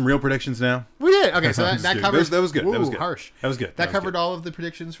get on to some real predictions now? We did. Okay, so that covers... That was good. Ooh, that was good. Harsh. That was good. That covered all of the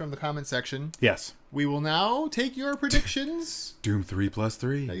predictions from the comment section. Yes. We will now take your predictions. Doom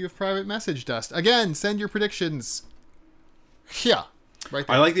 3+3. That you have private messaged us. Again, send your predictions. Yeah. Right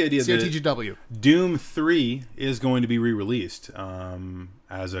there. I like the idea CRTGW. that Doom 3 is going to be re-released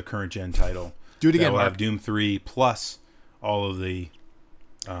as a current gen title. Do it again, We'll Mark. have Doom 3 plus all of the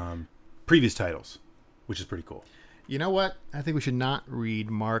previous titles, which is pretty cool. You know what? I think we should not read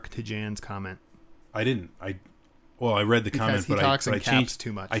Mark Tajan's comment. I didn't. I read the comment, but I changed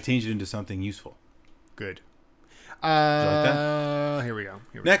too much. I changed it into something useful. Good. Did you like that? Here we go.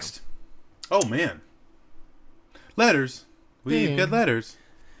 Next. Oh man. Letters. We've got letters.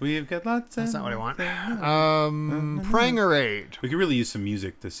 We've got lots of... That's not what I want. Prangerade. We could really use some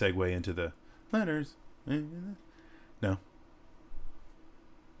music to segue into the letters. No.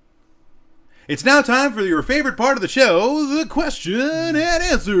 It's now time for your favorite part of the show, the question and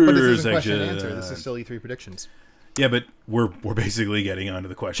answer But this isn't section. question and answer. This is still E3 predictions. Yeah, but we're basically getting onto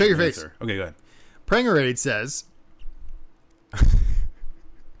the question. Show your and face. Answer. Okay, go ahead. Prangerade says...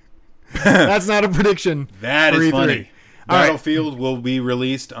 That's not a prediction. That is E3. funny. All right. Battlefield will be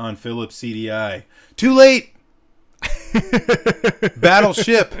released on Philips CDI. Too late.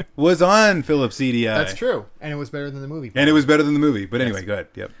 Battleship was on Philips CDI. That's true, and it was better than the movie. And it was better than the movie. But anyway, go ahead.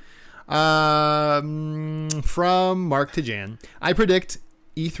 Yep. From Mark to Jan, I predict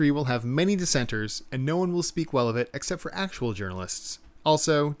E3 will have many dissenters, and no one will speak well of it except for actual journalists.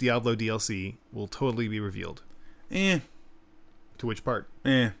 Also, Diablo DLC will totally be revealed. To which part?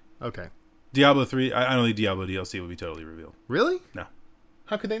 Okay. Diablo 3, I don't think Diablo DLC will be totally revealed. Really? No.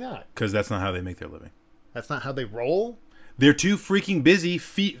 How could they not? Because that's not how they make their living. That's not how they roll. They're too freaking busy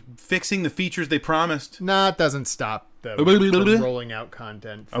fixing the features they promised. Nah, it doesn't stop them from rolling out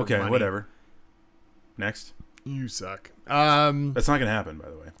content. Okay, money. Whatever. Next. You suck. That's not going to happen, by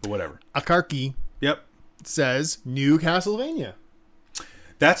the way, but whatever. Akarki. Yep. Says new Castlevania.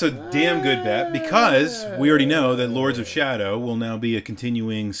 That's a damn good bet because we already know that Lords of Shadow will now be a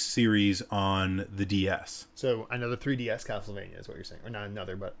continuing series on the DS. So another 3DS Castlevania is what you're saying. Or not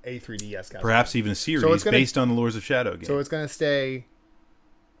another, but a 3DS Castlevania. Perhaps even a series based on the Lords of Shadow game. So it's going to stay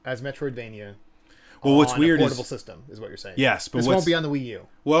as Metroidvania what's weird a portable system is what you're saying. Yes, but this won't be on the Wii U.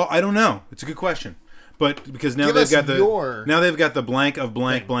 Well, I don't know. It's a good question. But because now they've got the blank of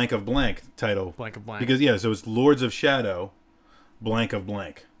blank blank of blank title. Blank of blank. Because so it's Lords of Shadow blank of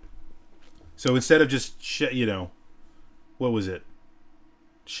blank. So instead of just what was it?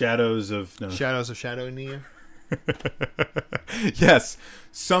 Shadows of Shadow-Nia. Yes,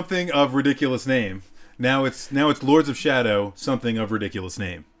 something of ridiculous name. Now it's Lords of Shadow, something of ridiculous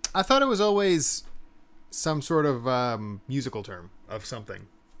name. I thought it was always some sort of musical term of something.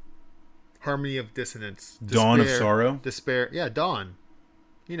 Harmony of Dissonance. Despair, Dawn of Sorrow? Despair. Yeah, Dawn.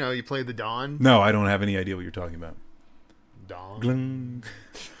 You played the Dawn. No, I don't have any idea what you're talking about. Dawn. Gling.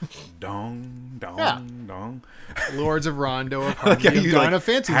 Dong. Dong. Yeah. Dong. Lords of Rondo of Harmony of Dawn of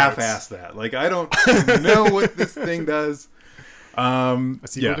Fancy half-ass that. I don't know what this thing does. A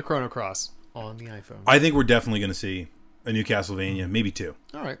sequel to Chrono Cross on the iPhone. I think we're definitely going to see a new Castlevania, maybe 2.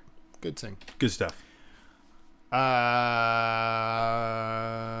 All right. Good thing. Good stuff.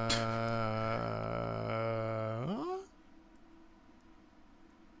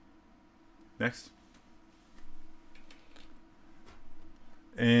 Next.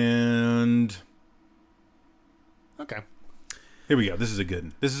 And okay. Here we go. This is a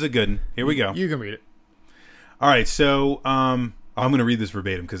good one. Here we go. You can read it. All right. So I'm going to read this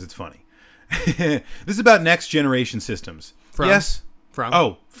verbatim because it's funny. This is about next generation systems. From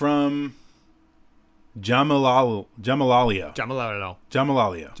Jamalalia.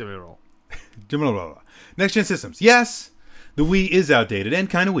 Next gen systems. Yes, the Wii is outdated and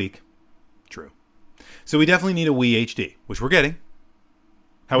kind of weak. True. So we definitely need a Wii HD, which we're getting.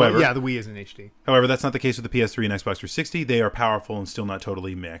 However, the Wii is in HD. However, that's not the case with the PS3 and Xbox 360. They are powerful and still not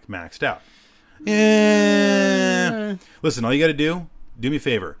totally maxed out. Listen, all you got to do me a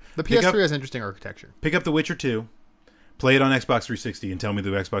favor. The PS3 has interesting architecture. Pick up The Witcher 2, play it on Xbox 360, and tell me the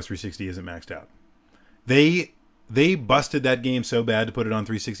Xbox 360 isn't maxed out. They busted that game so bad to put it on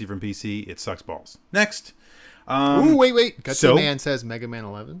 360 from PC. It sucks balls. Next. Wait. Gutsy Man says Mega Man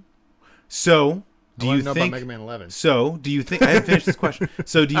 11. So, do you know about Mega Man 11? So, do you think... I haven't finished this question.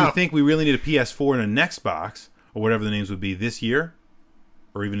 So, do you think we really need a PS4 and an Xbox, or whatever the names would be, this year?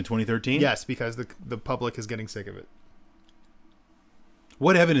 Or even in 2013? Yes, because the public is getting sick of it.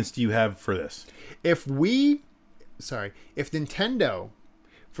 What evidence do you have for this? If Nintendo,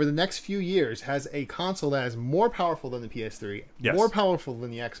 for the next few years, has a console that is more powerful than the PS3, more powerful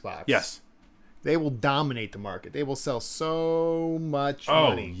than the Xbox, yes, they will dominate the market. They will sell so much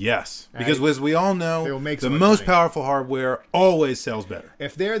money. Oh, yes. Right? Because as we all know, they will make the most powerful hardware always sells better.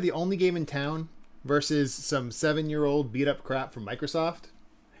 If they're the only game in town versus some 7-year-old beat-up crap from Microsoft,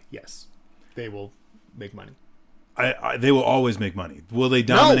 yes, they will make money. They will always make money. Will they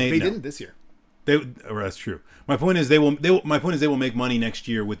dominate? No, they didn't this year. That's true. My point is they will make money next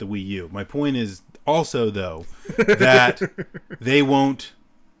year with the Wii U. My point is also though that they won't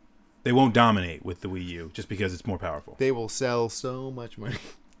dominate with the Wii U just because it's more powerful. They will sell so much money.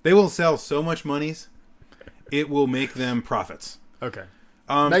 They will sell so much monies. It will make them profits. Okay.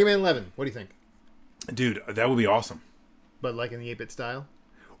 Mega Man 11. What do you think? Dude, that would be awesome. But like in the 8-bit style?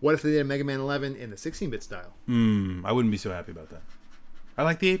 What if they did a Mega Man 11 in the 16-bit style? I wouldn't be so happy about that. I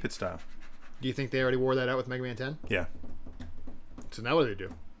like the 8-bit style. Do you think they already wore that out with Mega Man 10? Yeah. So now what do they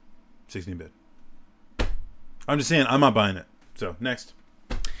do? 16-bit. I'm just saying, I'm not buying it. So, next.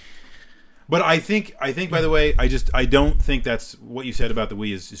 But I think by the way, I don't think that's what you said about the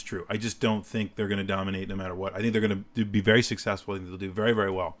Wii is true. I just don't think they're going to dominate no matter what. I think they're going to be very successful. I think they'll do very,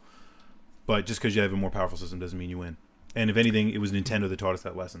 very well. But just because you have a more powerful system doesn't mean you win. And if anything, it was Nintendo that taught us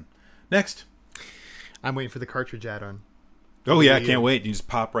that lesson. Next. I'm waiting for the cartridge add-on. Oh, yeah, I can't wait. You just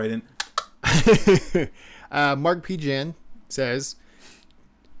pop right in. Mark P. Jan says,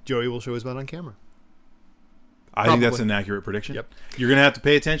 Joey will show his butt on camera. I think that's an accurate prediction. Yep. You're going to have to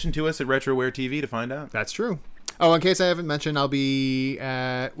pay attention to us at RetroWare TV to find out. That's true. Oh, in case I haven't mentioned, I'll be...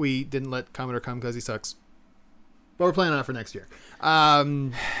 we didn't let Commodore come because he sucks. But we're planning on it for next year.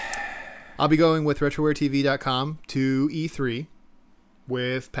 I'll be going with RetroWareTV.com to E3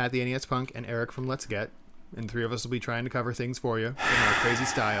 with Pat the NES Punk and Eric from Let's Get. And the three of us will be trying to cover things for you in our crazy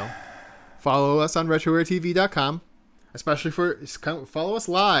style. Follow us on RetrowareTV.com. Especially follow us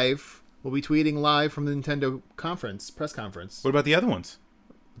live. We'll be tweeting live from the Nintendo press conference. What about the other ones?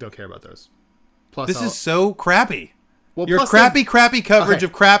 Don't care about those. Plus, this is so crappy. Well, your crappy coverage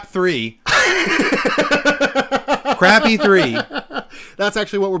of Crap 3. Crappy 3. That's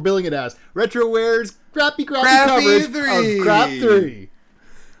actually what we're billing it as. RetroWare's crappy coverage 3. of Crap 3.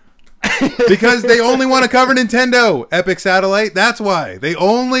 Because they only want to cover Nintendo, Epic Satellite. That's why. They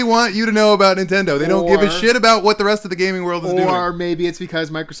only want you to know about Nintendo. They don't give a shit about what the rest of the gaming world is doing. Or maybe it's because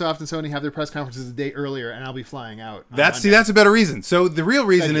Microsoft and Sony have their press conferences a day earlier and I'll be flying out. That's a better reason. So the real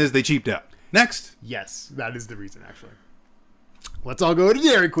reason is they cheaped out. Next. Yes, that is the reason, actually. Let's all go to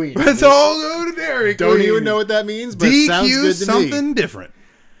Dairy Queen. Let's all go to Dairy Queen. Don't even know what that means, but it sounds good to something different.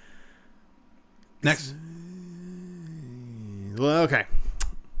 Next. Well, okay.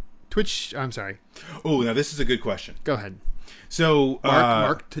 Twitch. I'm sorry. Oh, now this is a good question. Go ahead. So,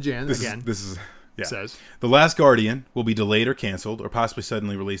 Mark Tajan again. Says The Last Guardian will be delayed or canceled, or possibly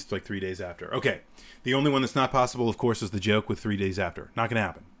suddenly released like 3 days after. Okay. The only one that's not possible, of course, is the joke with 3 days after. Not going to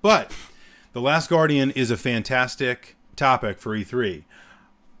happen. But The Last Guardian is a fantastic topic for E3.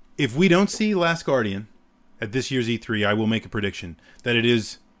 If we don't see Last Guardian at this year's E3, I will make a prediction that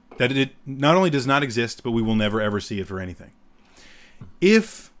it not only does not exist, but we will never ever see it for anything.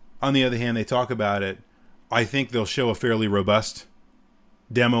 If, on the other hand, they talk about it, I think they'll show a fairly robust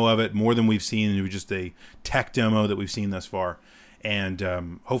demo of it, more than we've seen. It was just a tech demo that we've seen thus far, and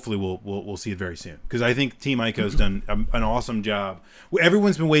hopefully we'll see it very soon. Because I think Team Ico's done an awesome job.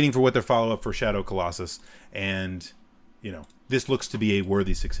 Everyone's been waiting for what their follow-up for Shadow Colossus, and this looks to be a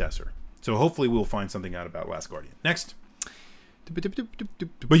worthy successor. So hopefully we'll find something out about Last Guardian. Next.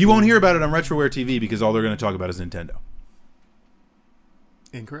 But you won't hear about it on RetroWare TV because all they're going to talk about is Nintendo.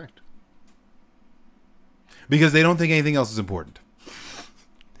 Incorrect. Because they don't think anything else is important.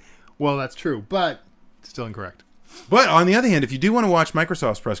 Well, that's true, but still incorrect. But on the other hand, if you do want to watch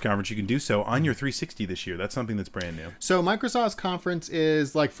Microsoft's press conference, you can do so on your 360 this year. That's something that's brand new. So Microsoft's conference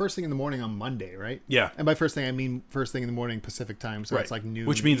is like first thing in the morning on Monday, right? Yeah. And by first thing, I mean first thing in the morning Pacific time, so it's like noon.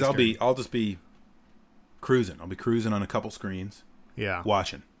 Which means Eastern. I'll just be cruising. I'll be cruising on a couple screens. Yeah.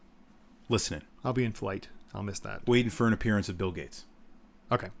 Watching. Listening. I'll be in flight. I'll miss that. Waiting for an appearance of Bill Gates.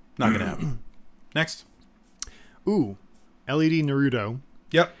 Okay. Not going to happen. Next. Ooh. LED Naruto.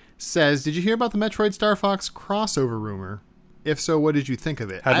 Yep. Says, did you hear about the Metroid Star Fox crossover rumor? If so, what did you think of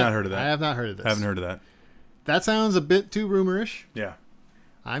it? Have not heard of that. I have not heard of this. Haven't heard of that. That sounds a bit too rumorish. Yeah.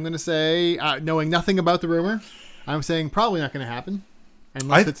 I'm going to say, knowing nothing about the rumor, I'm saying probably not going to happen.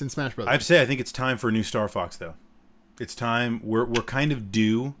 Unless it's in Smash Brothers. I'd say I think it's time for a new Star Fox, though. It's time. We're kind of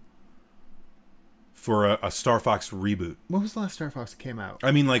due for a Star Fox reboot. When was the last Star Fox that came out?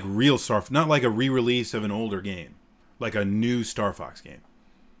 I mean, like real Star Fox. Not like a re-release of an older game. Like a new Star Fox game.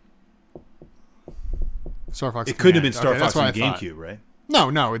 Star Fox. It couldn't have been Star Fox on GameCube, right?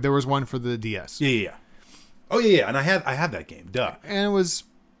 No. There was one for the DS. Yeah. Oh yeah. And I have that game. Duh. And it was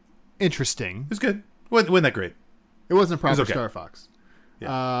interesting. It was good. Wasn't that great? It wasn't a proper Star Fox.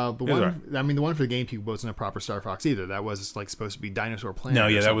 Yeah. The one for the GameCube wasn't a proper Star Fox either. That was like supposed to be Dinosaur Planet. No,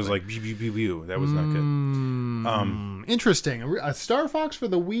 yeah, that was like pew. That was not good. Interesting. A Star Fox for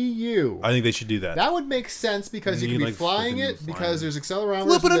the Wii U. I think they should do that. That would make sense because you could be like flying it because there's accelerometers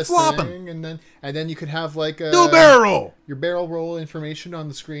flipping and flopping, and then you could have like a do a barrel roll. Your barrel roll information on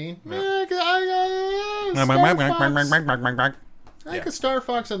the screen. Yeah. I think a Star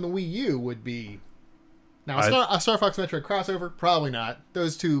Fox on the Wii U would be. Now, a Star Fox Metroid crossover? Probably not.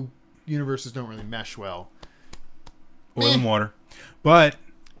 Those two universes don't really mesh well. Oil and water. But...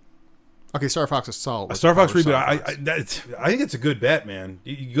 Okay, Star Fox Assault. A Star Fox reboot. I think it's a good bet, man.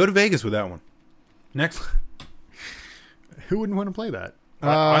 You go to Vegas with that one. Next. Who wouldn't want to play that?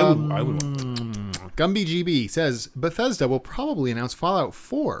 I would want to. Gumby GB says, Bethesda will probably announce Fallout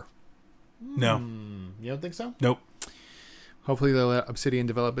 4. No. You don't think so? Nope. Hopefully they'll let Obsidian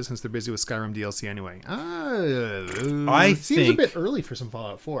develop it since they're busy with Skyrim DLC anyway. Seems a bit early for some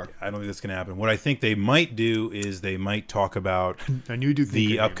Fallout 4. I don't think that's going to happen. What I think they might do is they might talk about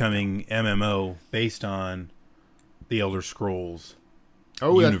the upcoming MMO based on the Elder Scrolls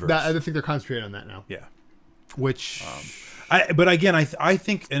universe. I think they're concentrating on that now. Yeah. Which... but again, I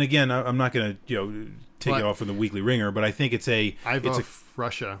think, and again, I'm not going to take it off from the Weekly Ringer, but I think it's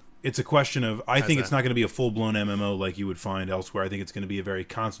Russia. It's a question of, I think it's not going to be a full-blown MMO like you would find elsewhere. I think it's going to be a very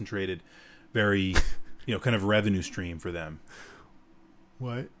concentrated, very, kind of revenue stream for them.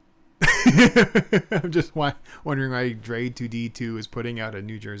 What? I'm just wondering why Dre2D2 is putting out a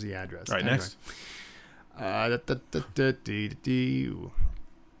New Jersey address. All right, next.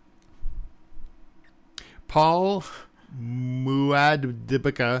 Paul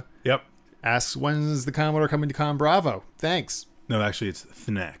Muad'Dibaka. Yep. Asks, when's the Commodore coming to Con Bravo? Thanks. No, actually, it's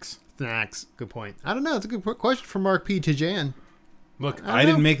Thnax. Thnax. Good point. I don't know. It's a good question from Mark P. Tajan. Look, I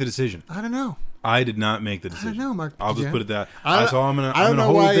didn't make the decision. I don't know. I did not make the decision. I don't know, Mark. I'll just put it that. So I'm gonna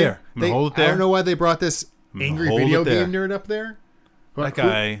hold it there. I'm gonna hold it there. I don't know why they brought this angry video game nerd up there. That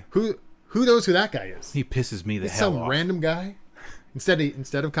guy. Who knows who that guy is? He pisses me the hell off. Some random guy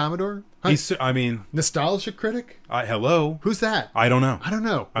instead of Commodore. He's. I mean, nostalgia critic. Hello. Who's that? I don't know. I don't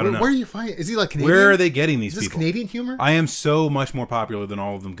know. Where do you find? Is he like Canadian? Where are they getting these people? Is this Canadian humor? I am so much more popular than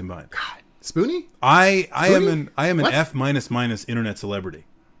all of them combined. God, Spoonie. I am an F minus internet celebrity.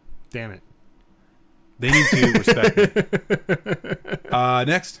 Damn it. They need to respect me.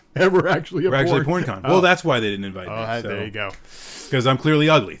 Next. We're actually a PornCon. Well, that's why they didn't invite me. There you go. Because I'm clearly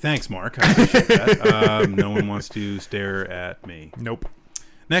ugly. Thanks, Mark. I appreciate that. No one wants to stare at me. Nope.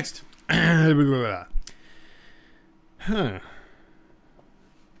 Next.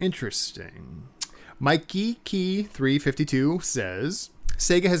 Interesting. Mikey Key 352 says,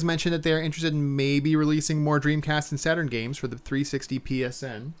 Sega has mentioned that they are interested in maybe releasing more Dreamcast and Saturn games for the 360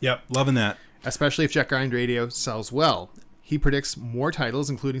 PSN. Yep, loving that. Especially if Jet Grind Radio sells well. He predicts more titles,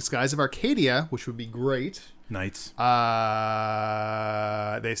 including Skies of Arcadia, which would be great. Knights.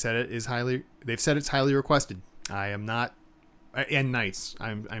 They've said it's highly requested. I am not, and Knights.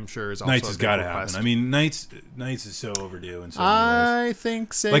 I'm sure is also Knights has got to happen. I mean, Knights is so overdue. In so many ways. I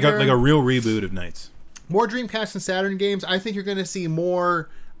think Sega, like a real reboot of Knights. More Dreamcast and Saturn games. I think you're going to see more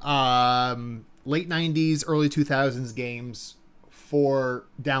late 90s, early 2000s games for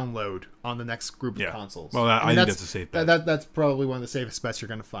download on the next group of consoles. Well, I think that's a safe bet. That's probably one of the safest bets you're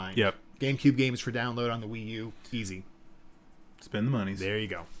going to find. Yep. GameCube games for download on the Wii U. Easy. Spend the money. There you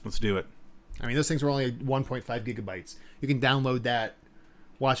go. Let's do it. I mean, those things were only 1.5 gigabytes. You can download that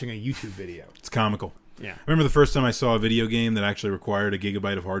watching a YouTube video. It's comical. Yeah. I remember the first time I saw a video game that actually required a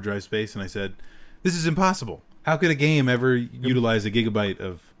gigabyte of hard drive space, and I said, this is impossible. How could a game ever utilize a gigabyte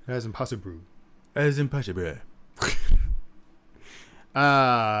of... That is impossible. That is impossible.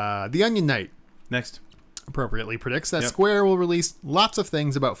 The Onion Knight. Next. Appropriately predicts that Square will release lots of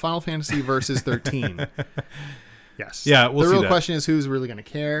things about Final Fantasy Versus 13. Yes. Yeah, we'll see the real that. question is who's really going to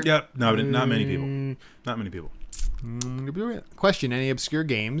care. Yep. No, not many people. Not many people. Question, any obscure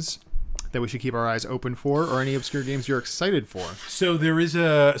games that we should keep our eyes open for, or any obscure games you're excited for? So there is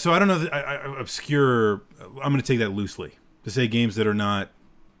a... So I don't know... obscure... I'm going to take that loosely. To say games that are not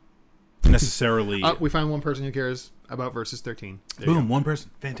necessarily... we find one person who cares about Versus 13. Boom, one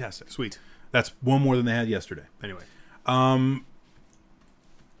person. Fantastic. Sweet. That's one more than they had yesterday. Anyway.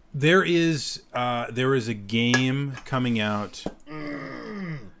 There is a game coming out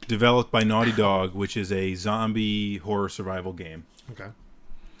developed by Naughty Dog, which is a zombie horror survival game. Okay.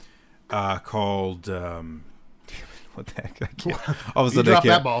 Called what the heck? I can't. All of a sudden,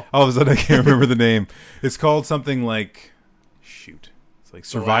 I can't remember the name. It's called something like it's like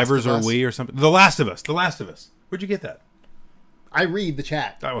Survivors or We or something. The Last of Us. The Last of Us. Where'd you get that? I read the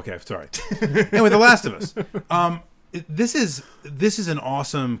chat. Oh, okay, sorry. Anyway, The Last of Us. This is an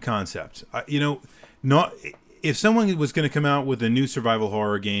awesome concept. If someone was going to come out with a new survival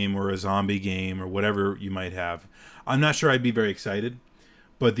horror game or a zombie game or whatever you might have, I'm not sure I'd be very excited.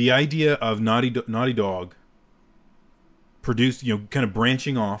 But the idea of Naughty Dog produced, kind of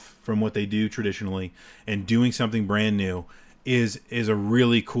branching off from what they do traditionally and doing something brand new is a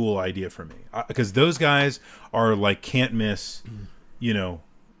really cool idea for me, because those guys are like can't miss.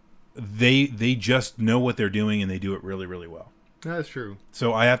 They just know what they're doing and they do it really, really well. That's true.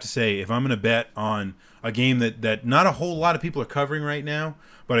 So I have to say, if I'm going to bet on a game that not a whole lot of people are covering right now,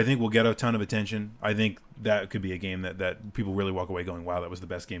 but I think will get a ton of attention, I think that could be a game that people really walk away going, wow, that was the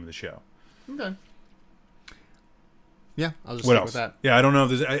best game of the show. Okay. Yeah, I'll just what stick else? with that. Yeah, I don't know if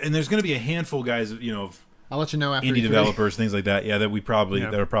there's going to be a handful, guys, of I'll let you know after indie developers, things like that. Yeah, that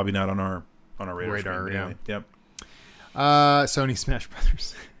are probably not on our radar. Anyway. Yep. Sony Smash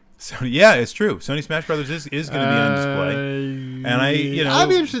Brothers. Sony, yeah, it's true. Sony Smash Brothers is going to be on display, and I'd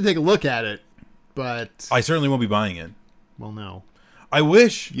be interested to take a look at it, but I certainly won't be buying it. Well, no. I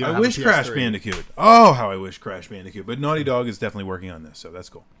wish Crash Bandicoot. Oh, how I wish Crash Bandicoot. But Naughty Dog is definitely working on this, so that's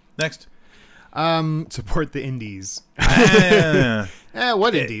cool. Next. Support the indies. What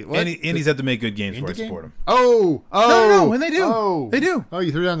indie? Indies have to make good games before I support them. No, when they do. They do. Oh,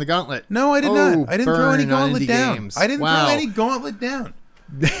 you threw down the gauntlet. No, I did not. I didn't throw any gauntlet down. Games. I didn't throw any gauntlet down.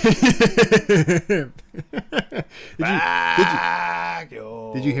 Did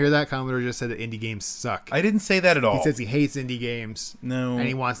you hear that? Commodore just said that indie games suck. I didn't say that at all. He says he hates indie games. No. And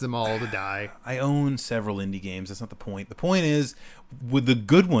he wants them all to die. I own several indie games. That's not the point. The point is, with the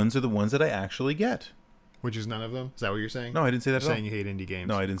good ones are the ones that I actually get. Which is none of them? Is that what you're saying? No, I didn't say that at all. Saying you hate indie games.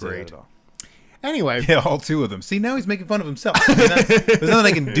 No, I didn't say that at all. Anyway. Yeah, all two of them. See, now he's making fun of himself. I mean, there's nothing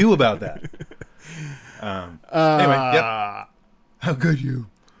I can do about that. Anyway, yep. How could you?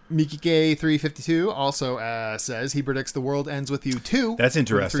 Mikike352 also says he predicts The World Ends With You 2. That's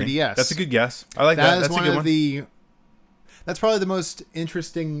interesting. 3DS. That's a good guess. I like that. That's a good one. That's probably the most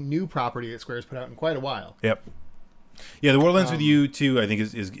interesting new property that Square's put out in quite a while. Yep. Yeah, The World Ends With You 2, I think,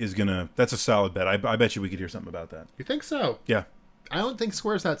 is going to... That's a solid bet. I bet you we could hear something about that. You think so? Yeah. I don't think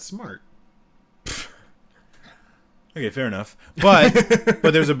Square's that smart. Okay, fair enough. But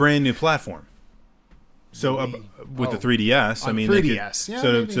there's a brand new platform. So with the 3DS, I mean... 3DS, yeah.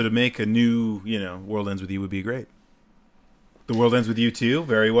 So to make a new, World Ends With You would be great. The World Ends With You 2,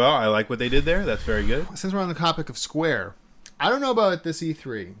 very well. I like what they did there. That's very good. Since we're on the topic of Square, I don't know about this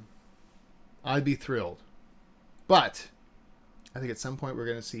E3. I'd be thrilled. But I think at some point we're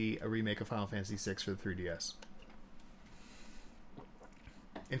going to see a remake of Final Fantasy VI for the 3DS.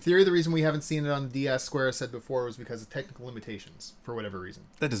 In theory, the reason we haven't seen it on the DS, Square said before, was because of technical limitations, for whatever reason.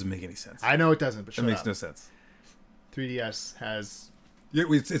 That doesn't make any sense. I know it doesn't, but shut up. That makes no sense. 3DS has... Yeah,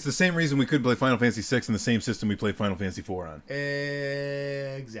 it's the same reason we couldn't play Final Fantasy VI in the same system we played Final Fantasy IV on.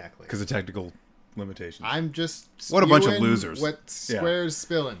 Exactly. Because of technical limitations. I'm just what a bunch of losers. What Square's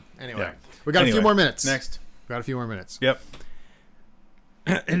spilling. Anyway, yeah. We got a few more minutes. Next. Got a few more minutes. Yep.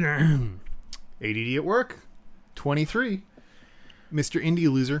 ADD at work. 23. Mr. Indie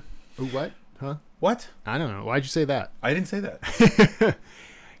loser. Oh, what? Huh? What? I don't know. Why'd you say that? I didn't say that.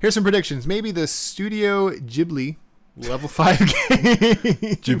 Here's some predictions. Maybe the Studio Ghibli Level 5 game.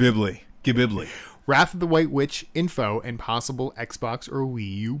 Ghibli. Wrath of the White Witch info and possible Xbox or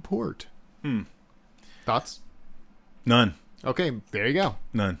Wii U port. Thoughts? None. Okay, there you go.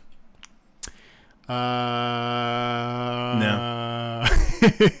 None. No.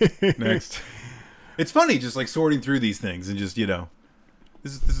 Next. It's funny just like sorting through these things and just,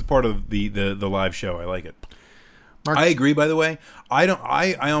 this is part of the live show. I like it. Mark, I agree, by the way.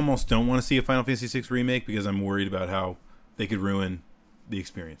 I almost don't want to see a Final Fantasy VI remake because I'm worried about how they could ruin the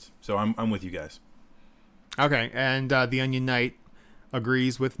experience. So I'm with you guys. Okay, and the Onion Knight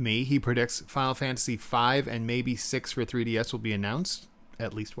agrees with me. He predicts Final Fantasy V and maybe 6 for 3DS will be announced.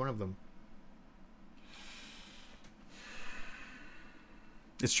 At least one of them.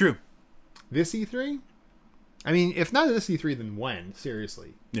 It's true. This E3? I mean, if not this E3, then when?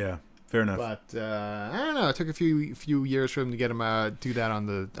 Seriously. Yeah, fair enough. But I don't know. It took a few years for him to get him do that on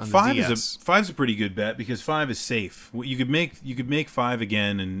the DS. Five's a pretty good bet because 5 is safe. You could make 5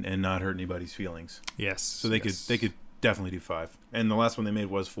 again and not hurt anybody's feelings. Yes. So they could definitely do 5. And the last one they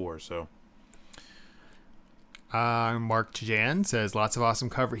made was 4. So. Mark Jan says lots of awesome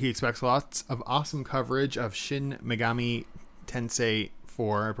cover. He expects lots of awesome coverage of Shin Megami Tensei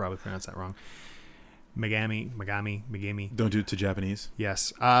 4. I probably pronounced that wrong. Megami. Don't do it to Japanese.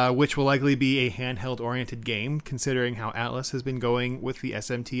 Yes. Which will likely be a handheld-oriented game, considering how Atlas has been going with the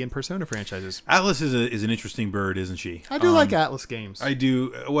SMT and Persona franchises. Atlas is an interesting bird, isn't she? I do like Atlas games. I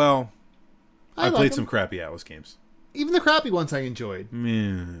do. Well, I played some crappy Atlas games. Even the crappy ones I enjoyed.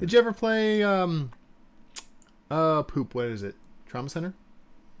 Yeah. Did you ever play... what is it? Trauma Center?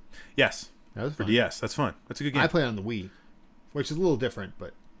 Yes. That was fun. For DS. That's fun. That's a good game. I played on the Wii, which is a little different,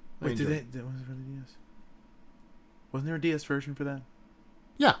 but... Wait, was it for the DS? Wasn't there a DS version for that?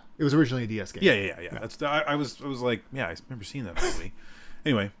 Yeah, it was originally a DS game. Yeah. That's I was like, yeah, I remember seeing that movie.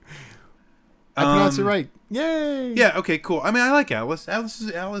 Anyway, I pronounced it right. Yay! Yeah. Okay. Cool. I mean, I like Atlas. Atlas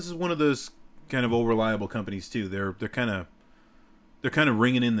is one of those kind of old reliable companies too. They're kind of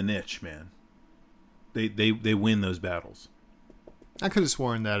ringing in the niche, man. They win those battles. I could have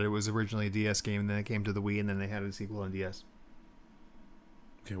sworn that it was originally a DS game, and then it came to the Wii, and then they had a sequel on DS.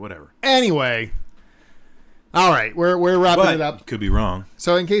 Okay, whatever. Anyway. All right, we're wrapping it up. Could be wrong.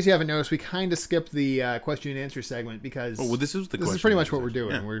 So, in case you haven't noticed, we kind of skipped the question and answer segment because this is pretty much what we're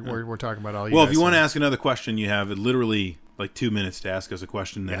doing. Yeah, we're talking about all you. Well, guys, if you want to ask another question, you have literally like 2 minutes to ask us a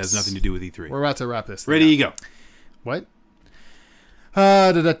question that has nothing to do with E3. We're about to wrap this. Ready? You go. What?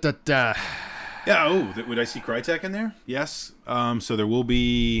 Yeah. Oh, would I see Crytek in there? Yes. So there will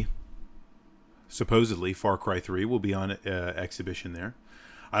be supposedly Far Cry 3 will be on exhibition there.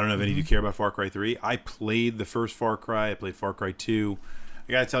 I don't know if any of you care about Far Cry 3. I played the first Far Cry. I played Far Cry 2.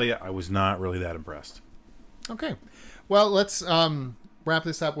 I gotta tell you, I was not really that impressed. Okay. Well, let's wrap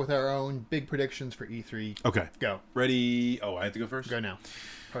this up with our own big predictions for E3. Okay. Go. Ready? Oh, I have to go first? Go now.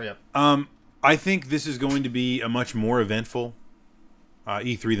 Hurry up. I think this is going to be a much more eventful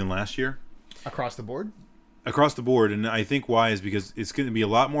E3 than last year. Across the board? Across the board. And I think why is because it's going to be a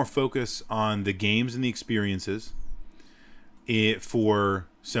lot more focus on the games and the experiences for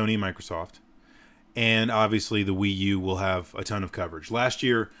Sony and Microsoft. And obviously the Wii U will have a ton of coverage. Last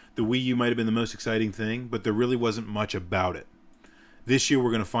year, the Wii U might have been the most exciting thing, but there really wasn't much about it. This year, we're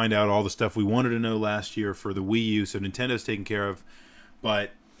going to find out all the stuff we wanted to know last year for the Wii U, so Nintendo's taken care of.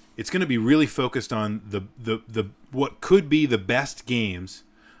 But it's going to be really focused on the what could be the best games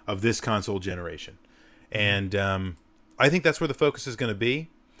of this console generation. And I think that's where the focus is going to be.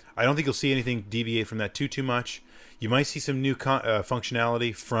 I don't think you'll see anything deviate from that too much. You might see some new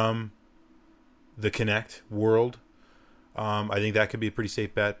functionality from the Kinect world. I think that could be a pretty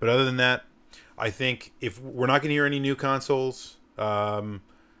safe bet. But other than that, I think if we're not going to hear any new consoles, and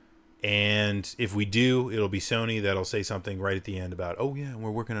if we do, it'll be Sony that'll say something right at the end about, oh yeah,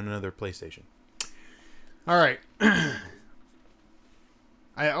 we're working on another PlayStation. All right.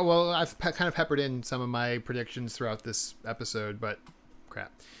 I've kind of peppered in some of my predictions throughout this episode, but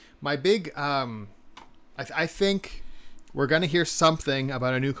crap. My big, I think we're going to hear something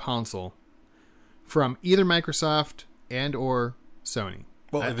about a new console from either Microsoft and or Sony.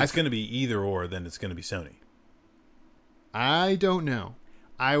 Well, if it's going to be either or, then it's going to be Sony. I don't know.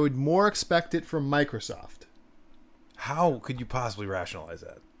 I would more expect it from Microsoft. How could you possibly rationalize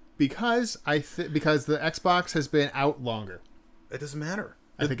that? Because because the Xbox has been out longer. It doesn't matter.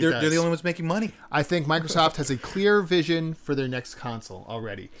 I think they're the only ones making money. I think Microsoft has a clear vision for their next console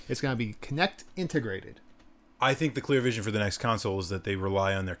already. It's going to be Kinect integrated. I think the clear vision for the next console is that they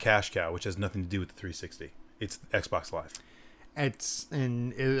rely on their cash cow, which has nothing to do with the 360. It's Xbox Live. I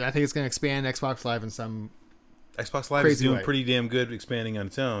think it's going to expand Xbox Live in some Xbox Live is doing pretty damn good expanding on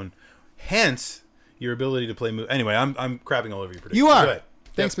its own. Hence, your ability to play. Anyway, I'm crapping all over your predictions. You are.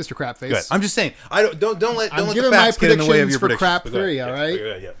 Thanks, Mr. Crapface. Good. I'm just saying. Don't let the facts get in the way of your predictions. Crap 3, all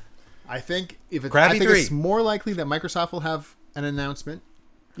right? Yeah. I think it's more likely that Microsoft will have an announcement,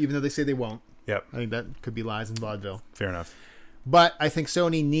 even though they say they won't. Yep. I think that could be lies in vaudeville. Fair enough. But I think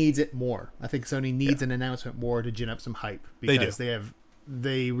Sony needs it more. I think Sony needs an announcement more to gin up some hype because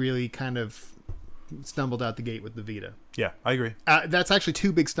they really kind of stumbled out the gate with the Vita. Yeah, I agree. That's actually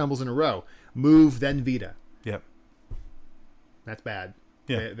 2 big stumbles in a row. Move, then Vita. Yep. That's bad.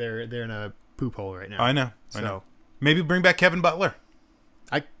 Yeah. They're in a poop hole right now. I know. Maybe bring back Kevin Butler.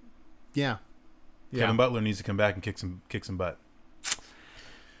 Yeah. Kevin Butler needs to come back and kick some butt.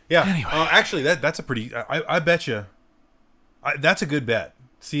 Yeah. Anyway. Actually, that's a pretty. I bet you. That's a good bet.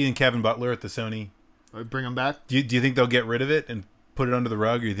 Seeing Kevin Butler at the Sony. Bring him back. Do you think they'll get rid of it and put it under the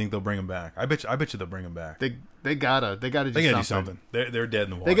rug, or do you think they'll bring him back? I bet you they'll bring him back. They gotta do something. They're dead in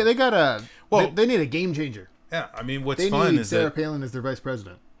the water. They gotta. Well, they need a game changer. Yeah, I mean, what's fun is Sarah Palin as their vice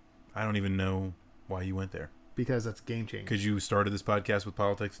president. I don't even know why you went there. Because that's a game changer. Because you started this podcast with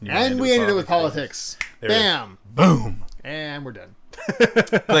politics. And we ended it with politics. Bam. Boom. And we're done.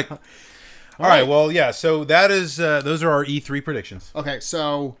 All right. Well, yeah. So that is those are our E3 predictions. Okay.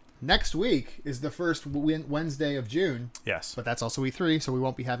 So next week is the first Wednesday of June. Yes. But that's also E3, so we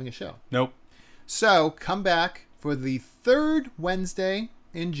won't be having a show. Nope. So come back for the third Wednesday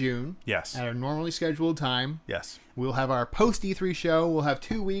in June. Yes. At our normally scheduled time. Yes. We'll have our post E3 show. We'll have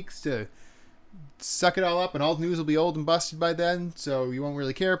 2 weeks to suck it all up, and all the news will be old and busted by then, so you won't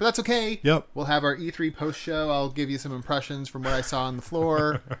really care, but that's okay. Yep. We'll have our E3 post show. I'll give you some impressions from what I saw on the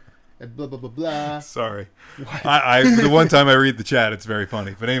floor. And blah, blah, blah, blah. Sorry. The one time I read the chat, it's very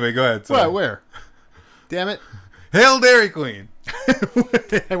funny. But anyway, go ahead. What? Where? Damn it. Hail Dairy Queen.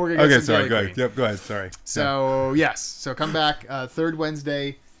 And we're gonna get some Dairy Go Queen. ahead. Yep, go ahead. Sorry. So, yes. So come back third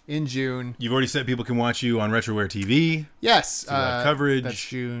Wednesday in June. You've already said people can watch you on RetroWare TV. Yes. Coverage. That's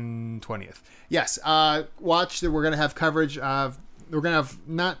June 20th. Yes. Watch that. We're going to have coverage of, we're going to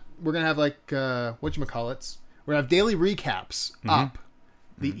have like, whatchamacallits. We're going to have daily recaps up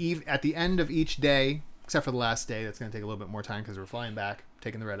at the end of each day, except for the last day. That's going to take a little bit more time because we're flying back,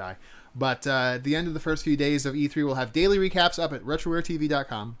 taking the red eye. But at the end of the first few days of E3, we'll have daily recaps up at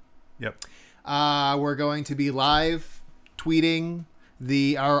retrowaretv.com. Yep. We're going to be live tweeting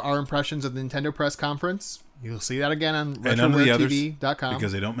our impressions of the Nintendo press conference. You'll see that again on retrowaretv.com.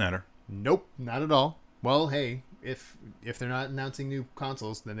 Because they don't matter. Nope, not at all. Well, hey, if they're not announcing new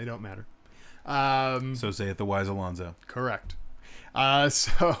consoles, then they don't matter. So say it the wise Alonzo. Correct. Just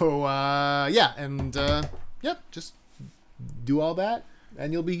do all that,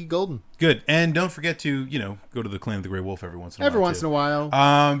 and you'll be golden. Good, and don't forget to go to the Clan of the Grey Wolf every once in a while. Every once in a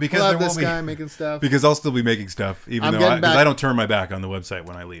while, because we'll have this guy making stuff. Because I'll still be making stuff, even though I don't turn my back on the website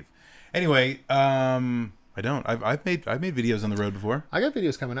when I leave. Anyway, I don't. I've made videos on the road before. I got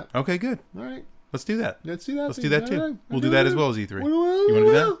videos coming up. Okay, good. All right. Let's do that. Let's do that. Let's do that too. Right. We'll do that as well as E3. You want to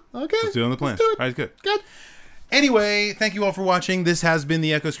do that? Okay. Let's do it on the plan. All right, good. Good. Anyway, thank you all for watching. This has been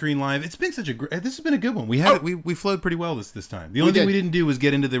the Echo Screen Live. It's been this has been a good one. We flowed pretty well this time. The only thing we didn't do was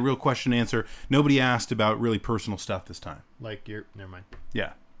get into the real question and answer. Nobody asked about really personal stuff this time. Never mind.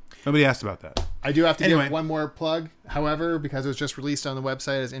 Yeah. Nobody asked about that. I do have to give one more plug, however, because it was just released on the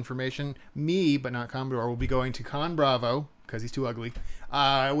website as information. Me, but not Commodore, will be going to Con Bravo, because he's too ugly,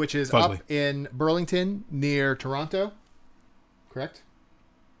 which is up in Burlington near Toronto. Correct?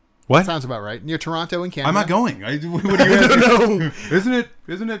 What? That sounds about right. Near Toronto in Canada. I'm not going. What do you know? Isn't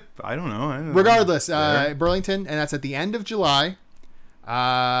it? I don't know. Regardless, Burlington, and that's at the end of July.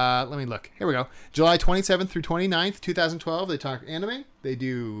 Let me look. Here we go. July 27th through 29th, 2012. They talk anime. They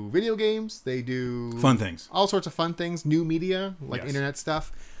do video games. They do fun things. All sorts of fun things. New media, like internet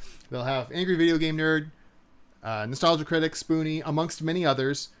stuff. They'll have Angry Video Game Nerd, Nostalgia Critic, Spoonie, amongst many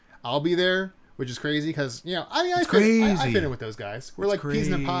others. I'll be there, which is crazy because, I fit in with those guys. We're like peas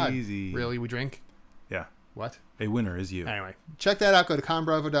in a pod. Really? We drink? Yeah. What? A winner is you. Anyway, check that out. Go to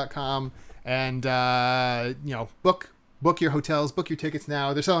conbravo.com and, book your hotels, book your tickets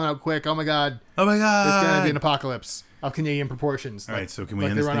now. They're selling out quick. Oh my god. It's going to be an apocalypse of Canadian proportions. All right, so can we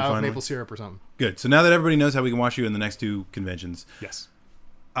end this thing finally? Like they run out of maple syrup or something. Good. So now that everybody knows how we can watch you in the next 2 conventions. Yes.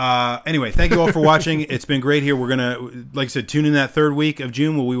 Anyway, thank you all for watching. It's been great here. We're going to, like I said, tune in that 3rd week of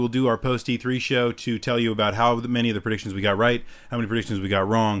June where we will do our post E3 show to tell you about how many of the predictions we got right, how many predictions we got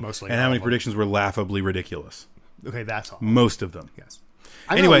wrong, and how many predictions were laughably ridiculous. Okay, that's all. Most of them. Yes.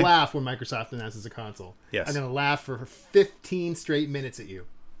 I'm going to laugh when Microsoft announces a console. Yes. I'm going to laugh for 15 straight minutes at you.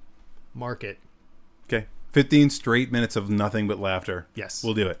 Mark it. Okay. 15 straight minutes of nothing but laughter. Yes.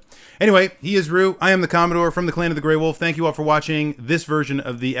 We'll do it. Anyway, he is Rue. I am the Commodore from the Clan of the Grey Wolf. Thank you all for watching this version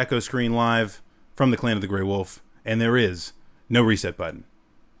of the Echo Screen Live from the Clan of the Grey Wolf. And there is no reset button.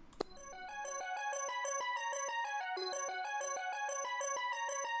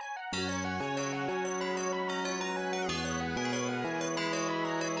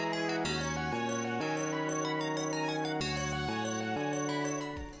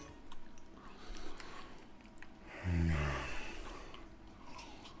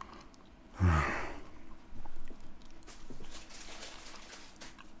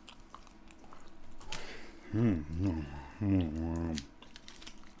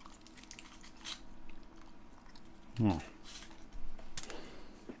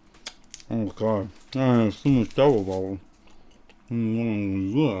 Oh god, so much double bubble.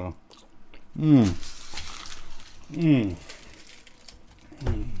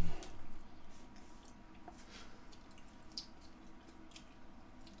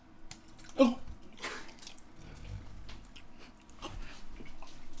 Oh.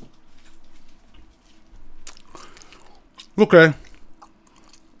 Okay,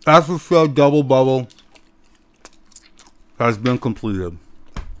 as the show Double Bubble has been completed.